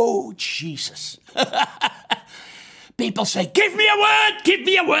 Oh, Jesus. People say, give me a word, give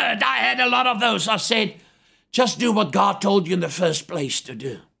me a word. I had a lot of those. I said, just do what God told you in the first place to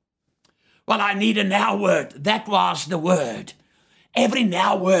do. Well, I need a now word. That was the word. Every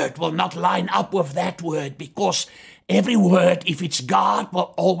now word will not line up with that word, because every word, if it's God,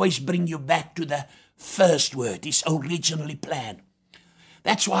 will always bring you back to the first word, His originally planned.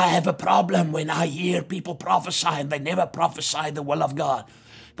 That's why I have a problem when I hear people prophesy and they never prophesy the will of God.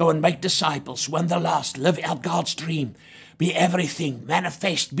 Go and make disciples, win the lost, live out God's dream, be everything,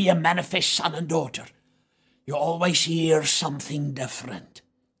 manifest, be a manifest son and daughter. You always hear something different.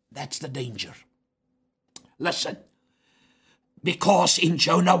 That's the danger. Listen. Because in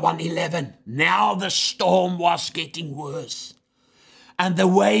Jonah 1:11, now the storm was getting worse and the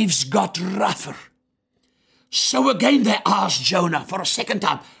waves got rougher. So again they asked Jonah for a second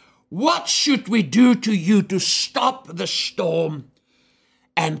time, what should we do to you to stop the storm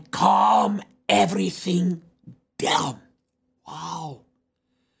and calm everything down? Wow.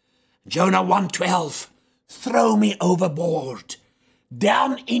 Jonah 1:12, throw me overboard,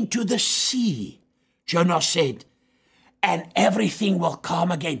 down into the sea. Jonah said, and everything will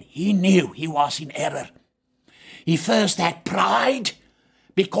calm again. He knew he was in error. He first had pride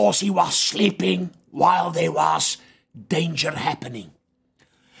because he was sleeping while there was danger happening.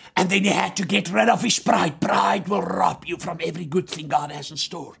 And then he had to get rid of his pride. Pride will rob you from every good thing God has in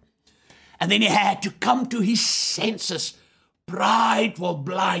store. And then he had to come to his senses. Pride will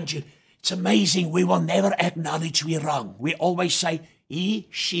blind you. It's amazing. We will never acknowledge we're wrong. We always say he,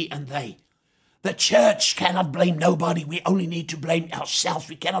 she, and they. The church cannot blame nobody. We only need to blame ourselves.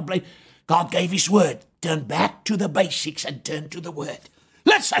 We cannot blame. God gave his word. Turn back to the basics and turn to the word.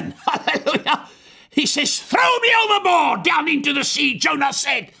 Listen, hallelujah. He says, throw me overboard down into the sea, Jonah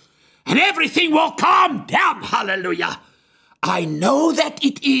said, and everything will calm down. Hallelujah. I know that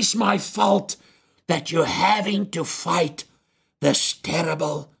it is my fault that you're having to fight this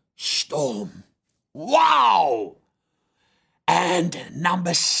terrible storm. Wow. And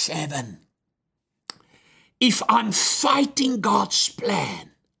number 7. If I'm fighting God's plan,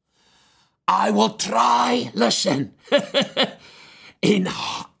 I will try, listen,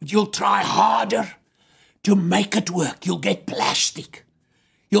 you'll try harder to make it work. You'll get plastic.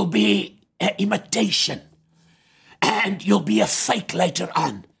 You'll be an imitation. And you'll be a fake later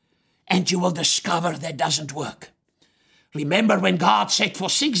on. And you will discover that doesn't work. Remember when God said for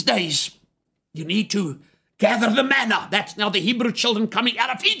 6 days, you need to gather the manna. That's now the Hebrew children coming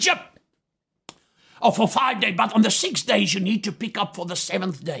out of Egypt. Or for 5 days, but on the 6 days you need to pick up for the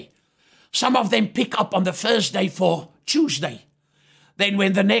 7th day. Some of them pick up on the first day for Tuesday. Then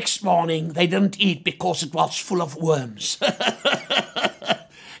when the next morning they didn't eat because it was full of worms.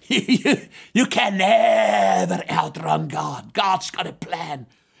 You can never outrun God. God's got a plan.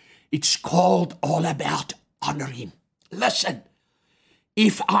 It's called all about honor Him. Listen,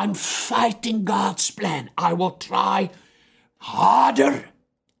 if I'm fighting God's plan, I will try harder,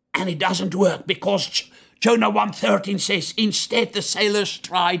 and it doesn't work, because Jonah 1:13 says, instead the sailors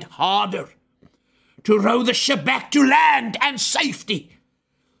tried harder to row the ship back to land and safety,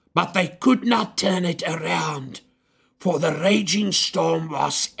 but they could not turn it around, for the raging storm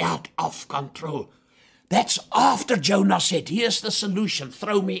was out of control. That's after Jonah said, here's the solution,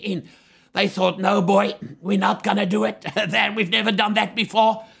 throw me in. They thought, no, boy, we're not going to do it. We've never done that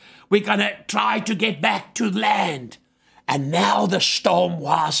before. We're going to try to get back to land. And now the storm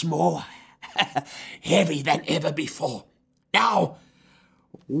was more heavy than ever before. Now,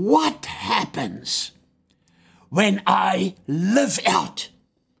 what happens when I live out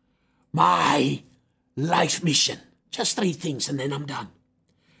my life mission? Just 3 things and then I'm done.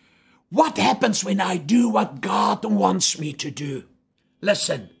 What happens when I do what God wants me to do?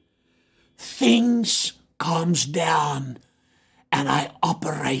 Listen, things calms down and I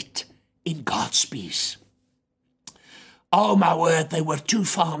operate in God's peace. Oh my word, they were 2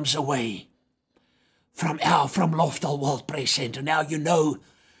 farms away from Lofdal World Praise Center. Now you know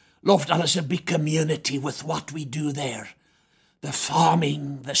Lofdal is a big community with what we do there. The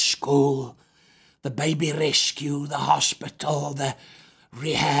farming, the school, the baby rescue, the hospital, the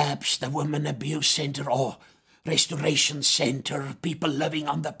rehabs, the women abuse center or restoration center, people living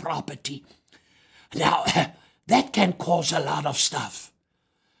on the property. Now, that can cause a lot of stuff.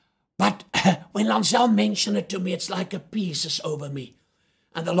 But when Lancel mentioned it to me, it's like a peace is over me.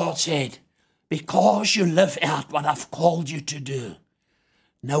 And the Lord said, because you live out what I've called you to do,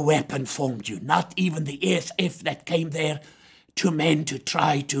 no weapon formed you, not even the EFF that came there to men to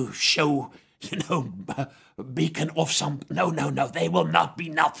try to show, beacon of some. No, they will not be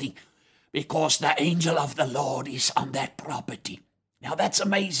nothing, because the angel of the Lord is on that property. Now that's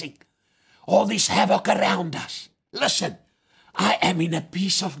amazing. All this havoc around us. Listen, I am in a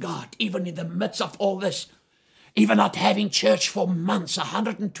peace of God, even in the midst of all this. Even not having church for months,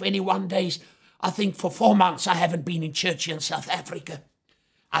 121 days. I think for 4 months I haven't been in church here in South Africa.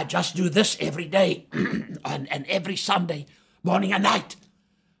 I just do this every day and every Sunday, morning and night.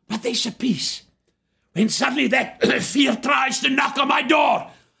 But there's a peace. When suddenly that fear tries to knock on my door,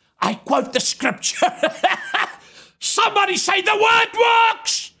 I quote the scripture. Somebody say, the word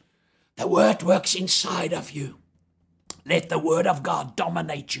works. The word works inside of you. Let the word of God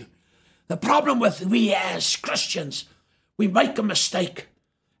dominate you. The problem with we as Christians, we make a mistake,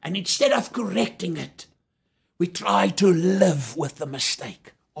 and instead of correcting it, we try to live with the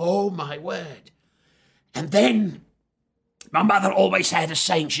mistake. Oh my word. And then my mother always had a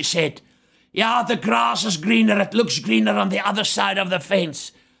saying. She said, yeah, the grass is greener. It looks greener on the other side of the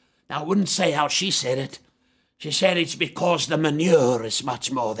fence. Now, I wouldn't say how she said it. She said it's because the manure is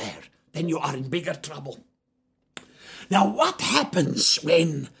much more there. Then you are in bigger trouble. Now, what happens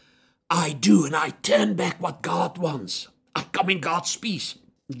when I do and I turn back what God wants? I come in God's peace.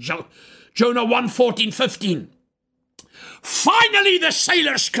 Jonah 1:14, 15. Finally, the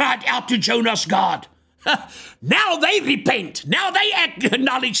sailors cried out to Jonah's God. Now they repent. Now they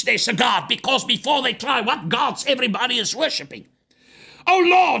acknowledge there's a God, because before they try what gods everybody is worshiping. Oh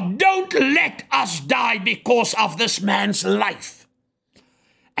Lord, don't let us die because of this man's life.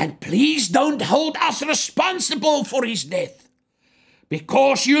 And please don't hold us responsible for his death,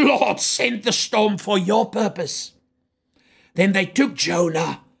 because you, Lord, sent the storm for your purpose. Then they took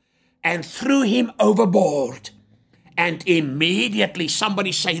Jonah and threw him overboard. And immediately,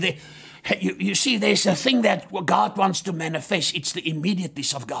 somebody say that, you see, there's a thing that God wants to manifest. It's the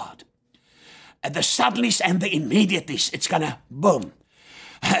immediateness of God. The suddenness and the immediateness, it's going to boom.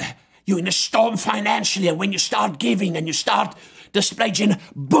 You're in a storm financially, and when you start giving and you start displaying,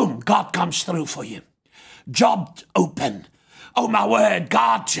 boom, God comes through for you. Job open. Oh my word,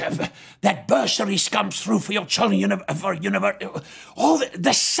 God, that bursaries comes through for your children, all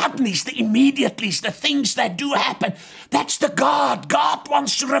the suddenness, the immediateness, the things that do happen. That's the God. God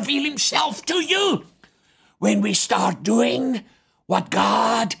wants to reveal himself to you. When we start doing what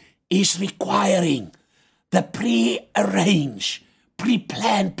God is requiring, the pre-arranged,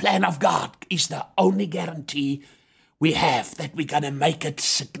 pre-planned plan of God is the only guarantee we have that we're going to make it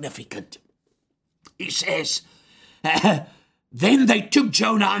significant. He says, then they took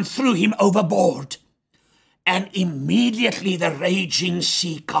Jonah and threw him overboard, and immediately the raging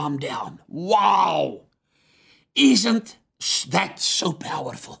sea calmed down. Wow! Isn't that so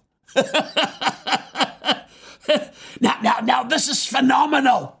powerful? Now, this is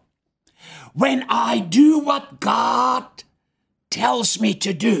phenomenal. When I do what God tells me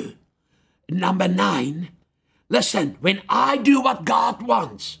to do, number 9, listen, when I do what God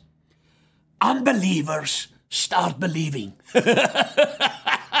wants, unbelievers start believing.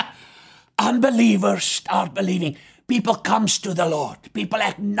 Unbelievers start believing. People comes to the Lord. People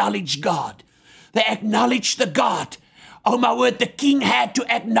acknowledge God. They acknowledge the God. Oh my word, the king had to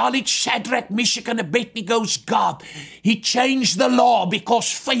acknowledge Shadrach, Meshach, and Abednego's God. He changed the law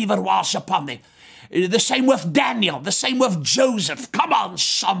because favor was upon them. The same with Daniel, the same with Joseph. Come on,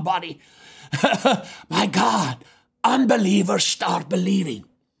 somebody. My God, unbelievers start believing.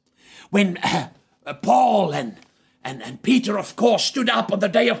 When Paul and Peter, of course, stood up on the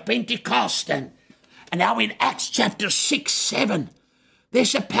day of Pentecost, and now in Acts chapter 6, 7,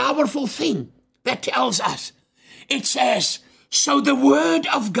 there's a powerful thing that tells us. It says, so the word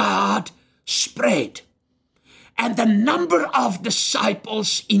of God spread, and the number of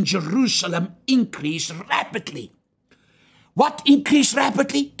disciples in Jerusalem increased rapidly. What increased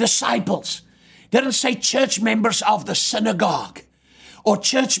rapidly? Disciples. It didn't say church members of the synagogue or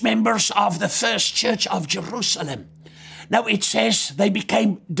church members of the first church of Jerusalem. Now it says they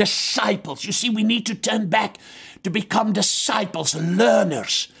became disciples. You see, we need to turn back to become disciples,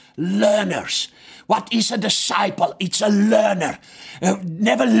 learners. What is a disciple? It's a learner.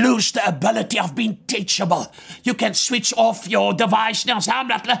 Never lose the ability of being teachable. You can switch off your device now.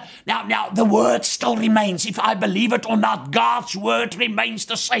 Now, the word still remains. If I believe it or not, God's word remains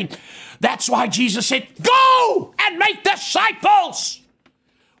the same. That's why Jesus said, go and make disciples.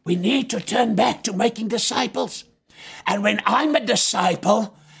 We need to turn back to making disciples. And when I'm a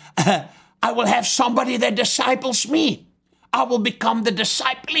disciple, I will have somebody that disciples me. I will become the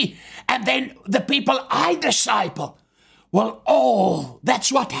disciplee. And then the people I disciple will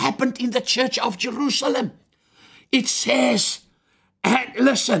that's what happened in the church of Jerusalem. It says, and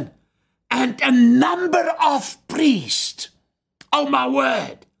listen, and a number of priests, oh my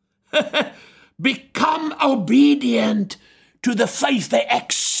word, become obedient to the faith. They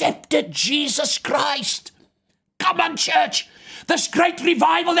accepted Jesus Christ. Come on, church. This great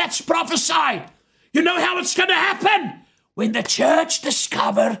revival that's prophesied. You know how it's going to happen? When the church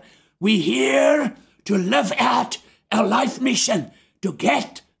discover we're here to live out our life mission, to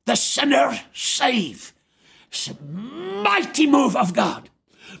get the sinner saved. It's a mighty move of God.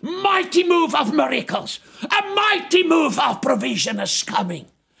 Mighty move of miracles. A mighty move of provision is coming.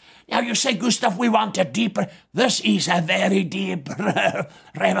 Now you say, Gustav, we want a deeper. This is a very deep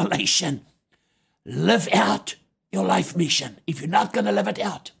revelation. Live out your life mission. If you're not going to live it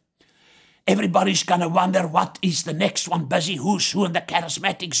out, everybody's going to wonder what is the next one busy, who's who in the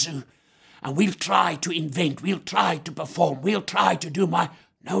charismatic zoo. And we'll try to invent, we'll try to perform, we'll try to do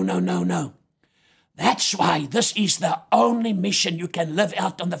No. That's why this is the only mission you can live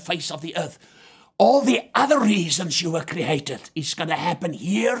out on the face of the earth. All the other reasons you were created is going to happen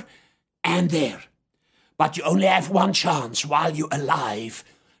here and there. But you only have one chance while you're alive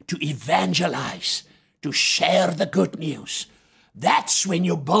to evangelize, to share the good news. That's when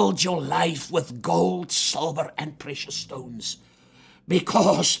you build your life with gold, silver, and precious stones.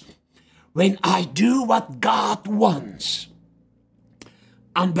 Because when I do what God wants,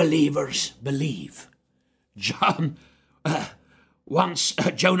 unbelievers believe. Jonah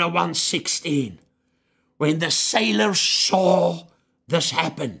 1:16. When the sailors saw this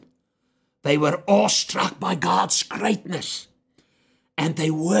happen, they were awestruck by God's greatness, and they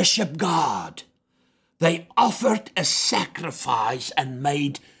worshiped God. They offered a sacrifice and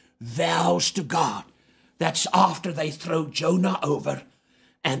made vows to God. That's after they throw Jonah over,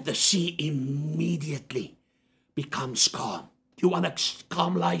 and the sea immediately becomes calm. You want a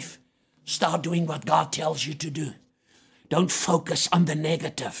calm life? Start doing what God tells you to do. Don't focus on the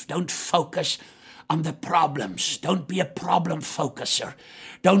negative. Don't focus on the problems. Don't be a problem focuser.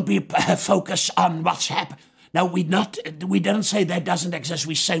 Don't be focused on what's happened. Now, we don't say that doesn't exist.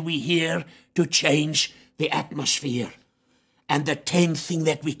 We say we're here to change the atmosphere. And the 10th thing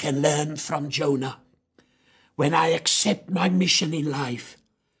that we can learn from Jonah, when I accept my mission in life,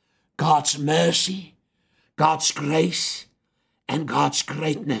 God's mercy, God's grace, and God's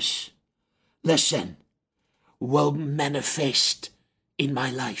greatness, listen, will manifest in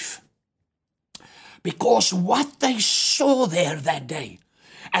my life. Because what they saw there that day,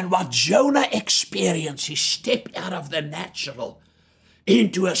 and what Jonah experienced, he stepped out of the natural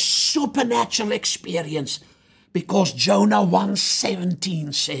into a supernatural experience. Because Jonah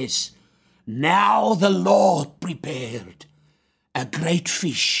 1:17 says, now the Lord prepared a great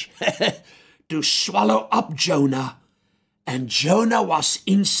fish to swallow up Jonah, And Jonah was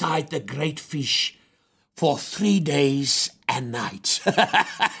inside the great fish for 3 days and nights.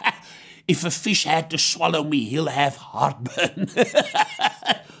 If a fish had to swallow me, he'll have heartburn.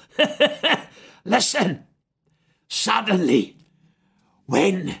 Listen, suddenly,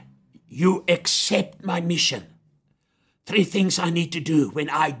 when you accept my mission, 3 things I need to do. When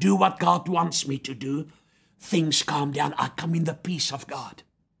I do what God wants me to do, things calm down. I come in the peace of God.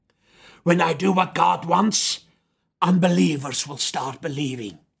 When I do what God wants, unbelievers will start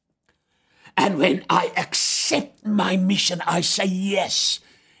believing. And when I accept my mission, I say, yes,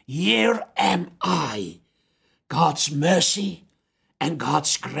 here am I. God's mercy and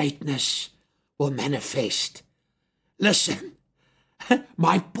God's greatness will manifest. Listen,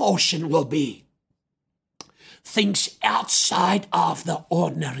 my portion will be things outside of the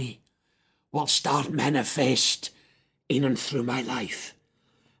ordinary will start manifest in and through my life.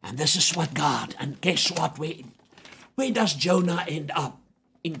 And this is what God, and guess what? Where does Jonah end up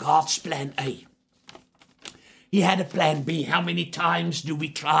in God's plan A? He had a plan B. How many times do we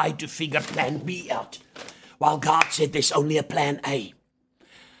try to figure plan B out? While God said there's only a plan A.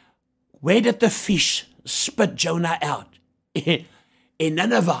 Where did the fish spit Jonah out? In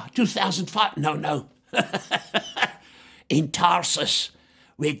Nineveh, 2005? No. In Tarsus,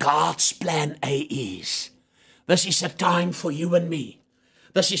 where God's plan A is. This is a time for you and me.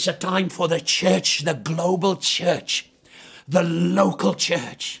 This is a time for the church, the global church, the local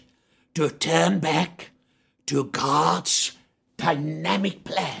church, to turn back to God's dynamic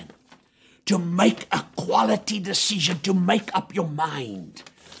plan, to make a quality decision, to make up your mind.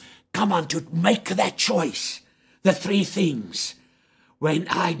 Come on, to make that choice. The 3 things. When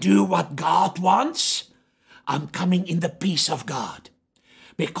I do what God wants, I'm coming in the peace of God.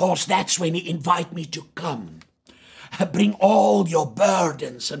 Because that's when He invites me to come. Bring all your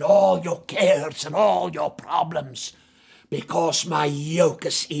burdens and all your cares and all your problems. Because my yoke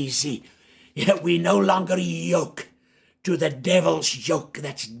is easy. We no longer yoke to the devil's yoke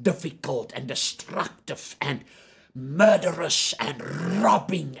that's difficult and destructive and murderous and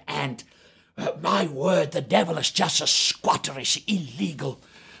robbing and my word, the devil is just a squatter, is illegal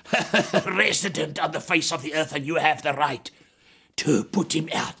resident on the face of the earth, and you have the right to put him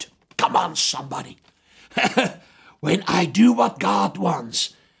out. Come on, somebody. When I do what God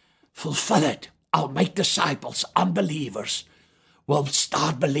wants, fulfill it, I'll make disciples, unbelievers will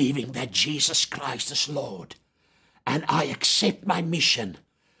start believing that Jesus Christ is Lord. And I accept my mission.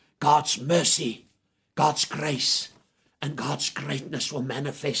 God's mercy, God's grace, and God's greatness will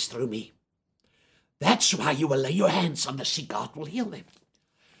manifest through me. That's why you will lay your hands on the sick, God will heal them.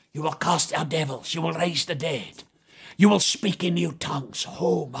 You will cast out devils. You will raise the dead. You will speak in new tongues.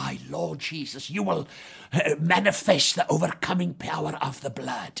 Oh, my Lord Jesus. You will manifest the overcoming power of the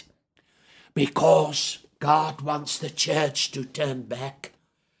blood. Because God wants the church to turn back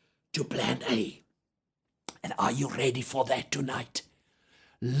to plan A. And are you ready for that tonight?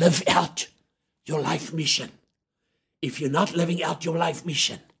 Live out your life mission. If you're not living out your life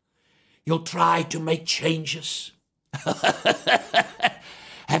mission, you'll try to make changes.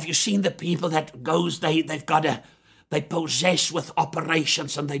 Have you seen the people that goes, they possess with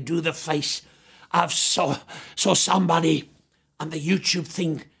operations and they do the face? I've saw somebody on the YouTube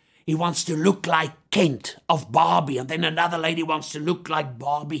thing, he wants to look like Kent of Barbie, and then another lady wants to look like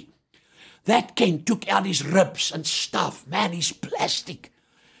Barbie. That Kent took out his ribs and stuff. Man, he's plastic.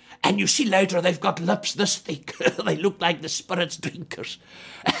 And you see later they've got lips this thick. They look like the spirits drinkers.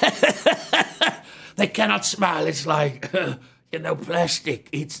 They cannot smile. It's like, plastic.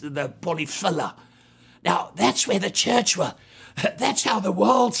 It's the polyfiller. Now, that's where the church will. That's how the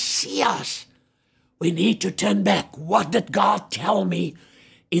world sees us. We need to turn back. What did God tell me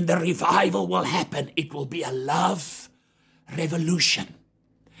in the revival will happen? It will be a love revolution.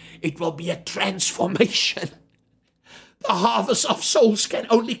 It will be a transformation. The harvest of souls can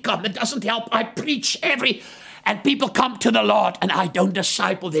only come. It doesn't help. I preach and people come to the Lord, and I don't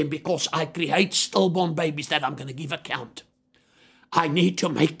disciple them because I create stillborn babies that I'm going to give account. I need to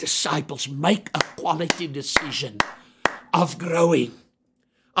make disciples, make a quality decision of growing,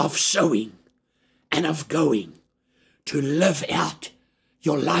 of sowing, and of going to live out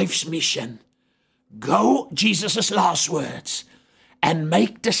your life's mission. Go, Jesus' last words, and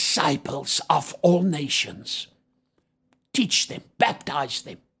make disciples of all nations. Teach them, baptize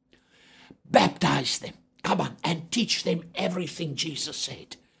them. Baptize them. Come on, and teach them everything Jesus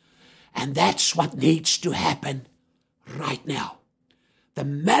said. And that's what needs to happen right now. The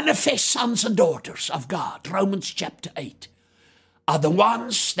manifest sons and daughters of God, Romans chapter 8, are the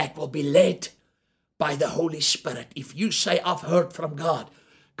ones that will be led by the Holy Spirit. If you say, I've heard from God,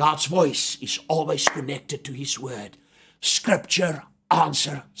 God's voice is always connected to His word. Scripture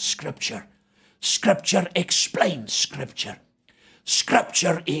answer Scripture. Scripture explains Scripture.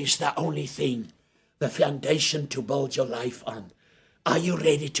 Scripture is the only thing, the foundation to build your life on. Are you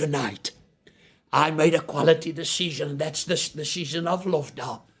ready tonight? I made a quality decision, and that's this decision of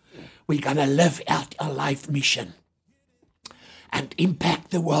Lofdal. We're going to live out our life mission and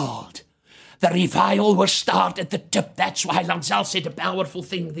impact the world. The revival will start at the tip. That's why Lancel said a powerful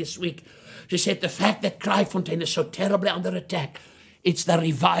thing this week. She said the fact that Kraaifontein is so terribly under attack, it's the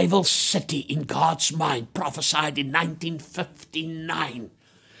revival city in God's mind, prophesied in 1959,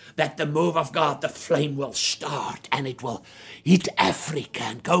 that the move of God, the flame will start, and it will hit Africa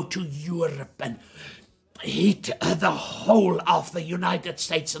and go to Europe and hit the whole of the United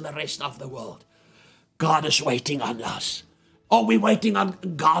States and the rest of the world. God is waiting on us. Are we waiting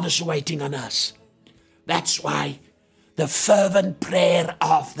on God? Is waiting on us. That's why the fervent prayer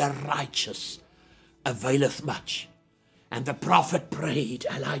of the righteous availeth much. And the prophet prayed,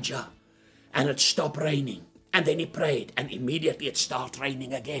 Elijah, and it stopped raining. And then he prayed, and immediately it started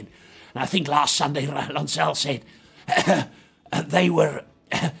raining again. And I think last Sunday, Lancel said,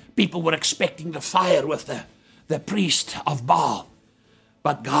 people were expecting the fire with the priest of Baal.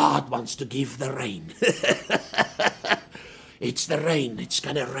 But God wants to give the rain. It's the rain. It's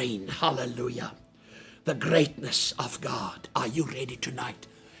going to rain. Hallelujah. The greatness of God. Are you ready tonight?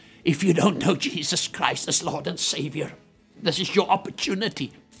 If you don't know Jesus Christ as Lord and Savior, this is your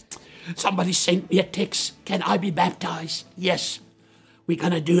opportunity. Somebody sent me a text. Can I be baptized? Yes. We're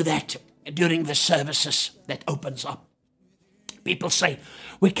going to do that during the services that opens up. People say,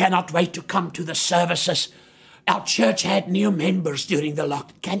 we cannot wait to come to the services. Our church had new members during the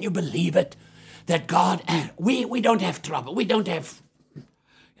lockdown. Can you believe it? That God, we don't have trouble. We don't have,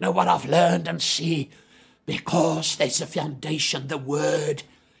 what I've learned and see, because there's a foundation. The word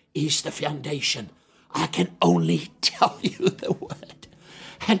is the foundation. I can only tell you the word.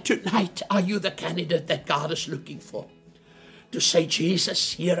 And tonight, are you the candidate that God is looking for? To say,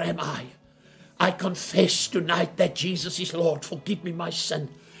 Jesus, here am I. I confess tonight that Jesus is Lord. Forgive me my sin.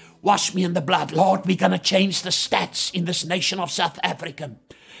 Wash me in the blood. Lord, we're going to change the stats in this nation of South Africa.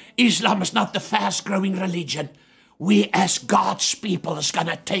 Islam is not the fast-growing religion. We as God's people is going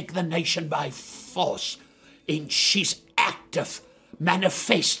to take the nation by force. And she's active,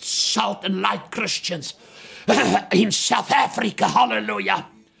 manifest, salt and light Christians in South Africa, hallelujah,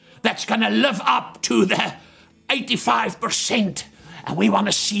 that's going to live up to the 85%. And we want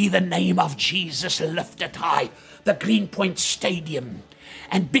to see the name of Jesus lifted high. The Greenpoint Stadium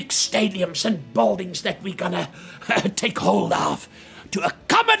and big stadiums and buildings that we're going to take hold of to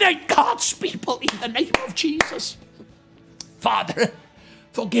accommodate God's people in the name of Jesus. Father,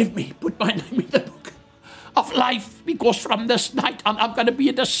 forgive me. Put my name in the book of life, because from this night on, I'm going to be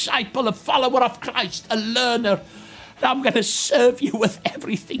a disciple, a follower of Christ, a learner. And I'm going to serve you with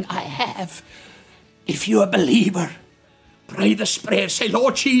everything I have. If you're a believer, pray this prayer. Say,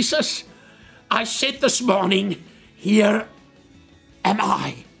 Lord Jesus, I said this morning, here am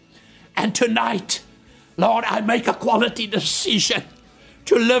I. And tonight, Lord, I make a quality decision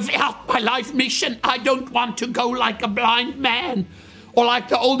to live out my life mission. I don't want to go like a blind man or like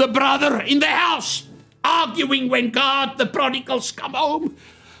the older brother in the house, arguing when God, the prodigals, come home.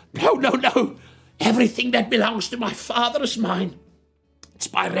 No. Everything that belongs to my Father is mine. It's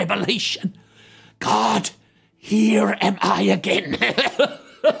by revelation. God, here am I again.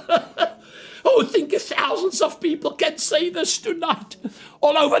 Oh, think if thousands of people can say this tonight.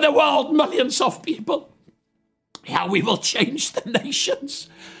 All over the world, millions of people. How we will change the nations.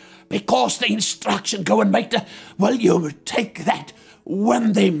 Because the instruction, go and make will you take that,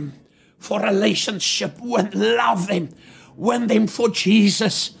 win them for relationship, love them, win them for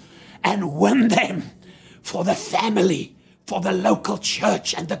Jesus, and win them for the family, for the local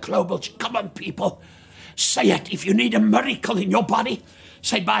church and the global church. Come on, people. Say it. If you need a miracle in your body,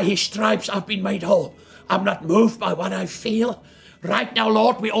 say, by his stripes I've been made whole. I'm not moved by what I feel. Right now,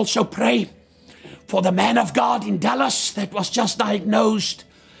 Lord, we also pray for the man of God in Dallas that was just diagnosed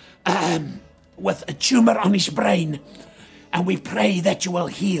with a tumor on his brain. And we pray that you will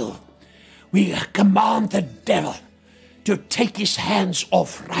heal. We command the devil to take his hands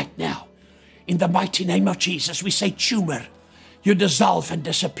off right now. In the mighty name of Jesus, we say, tumor, you dissolve and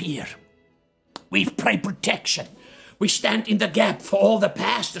disappear. We pray protection. We stand in the gap for all the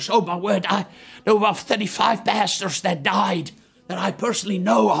pastors. Oh, my word, I know of 35 pastors that died that I personally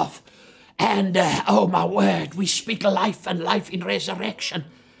know of. And, oh, my word, we speak life and life in resurrection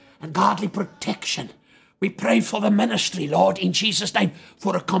and godly protection. We pray for the ministry, Lord, in Jesus' name,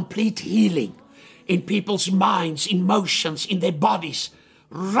 for a complete healing in people's minds, emotions, in their bodies,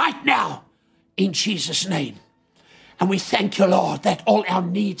 right now, in Jesus' name. And we thank you, Lord, that all our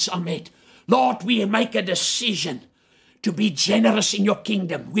needs are met. Lord, we make a decision to be generous in your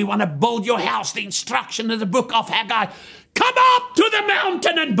kingdom. We want to build your house. The instruction in the book of Haggai, come up to the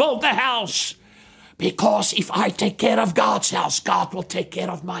mountain and build the house. Because if I take care of God's house, God will take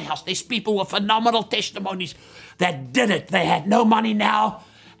care of my house. There's people with phenomenal testimonies that did it. They had no money now,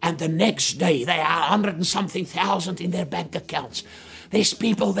 and the next day they are 100 and something thousand in their bank accounts. There's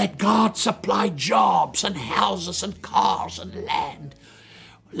people that God supplied jobs and houses and cars and land.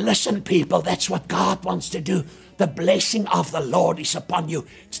 Listen, people, that's what God wants to do. The blessing of the Lord is upon you.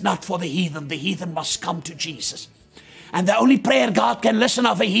 It's not for the heathen. The heathen must come to Jesus. And the only prayer God can listen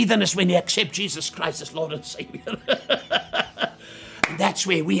of a heathen is when he accepts Jesus Christ as Lord and Savior. And that's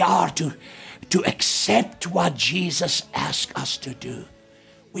where we are, to accept what Jesus asked us to do.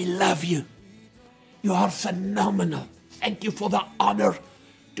 We love you. You are phenomenal. Thank you for the honor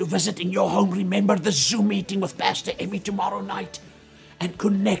to visit in your home. Remember the Zoom meeting with Pastor Emmy tomorrow night. And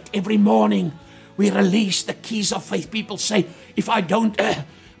connect every morning. We release the keys of faith. People say, if I don't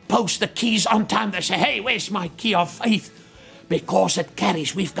post the keys on time, they say, hey, where's my key of faith? Because it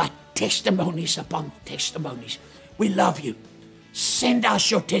carries. We've got testimonies upon testimonies. We love you. Send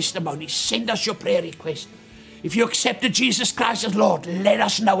us your testimonies. Send us your prayer request. If you accepted Jesus Christ as Lord, let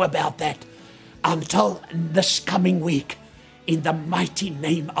us know about that. Until this coming week, in the mighty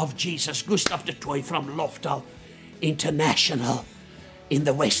name of Jesus. Gustav de Toy from Loftal International in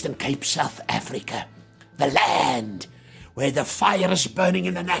the Western Cape, South Africa. The land where the fire is burning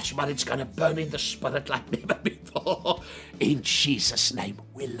in the natural, but it's going to burn in the spirit like never before. In Jesus' name,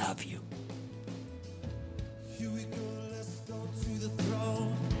 we love you. Here we go, let's go to the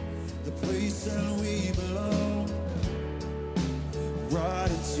throne, the place that we belong, right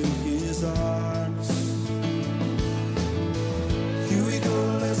into his arms.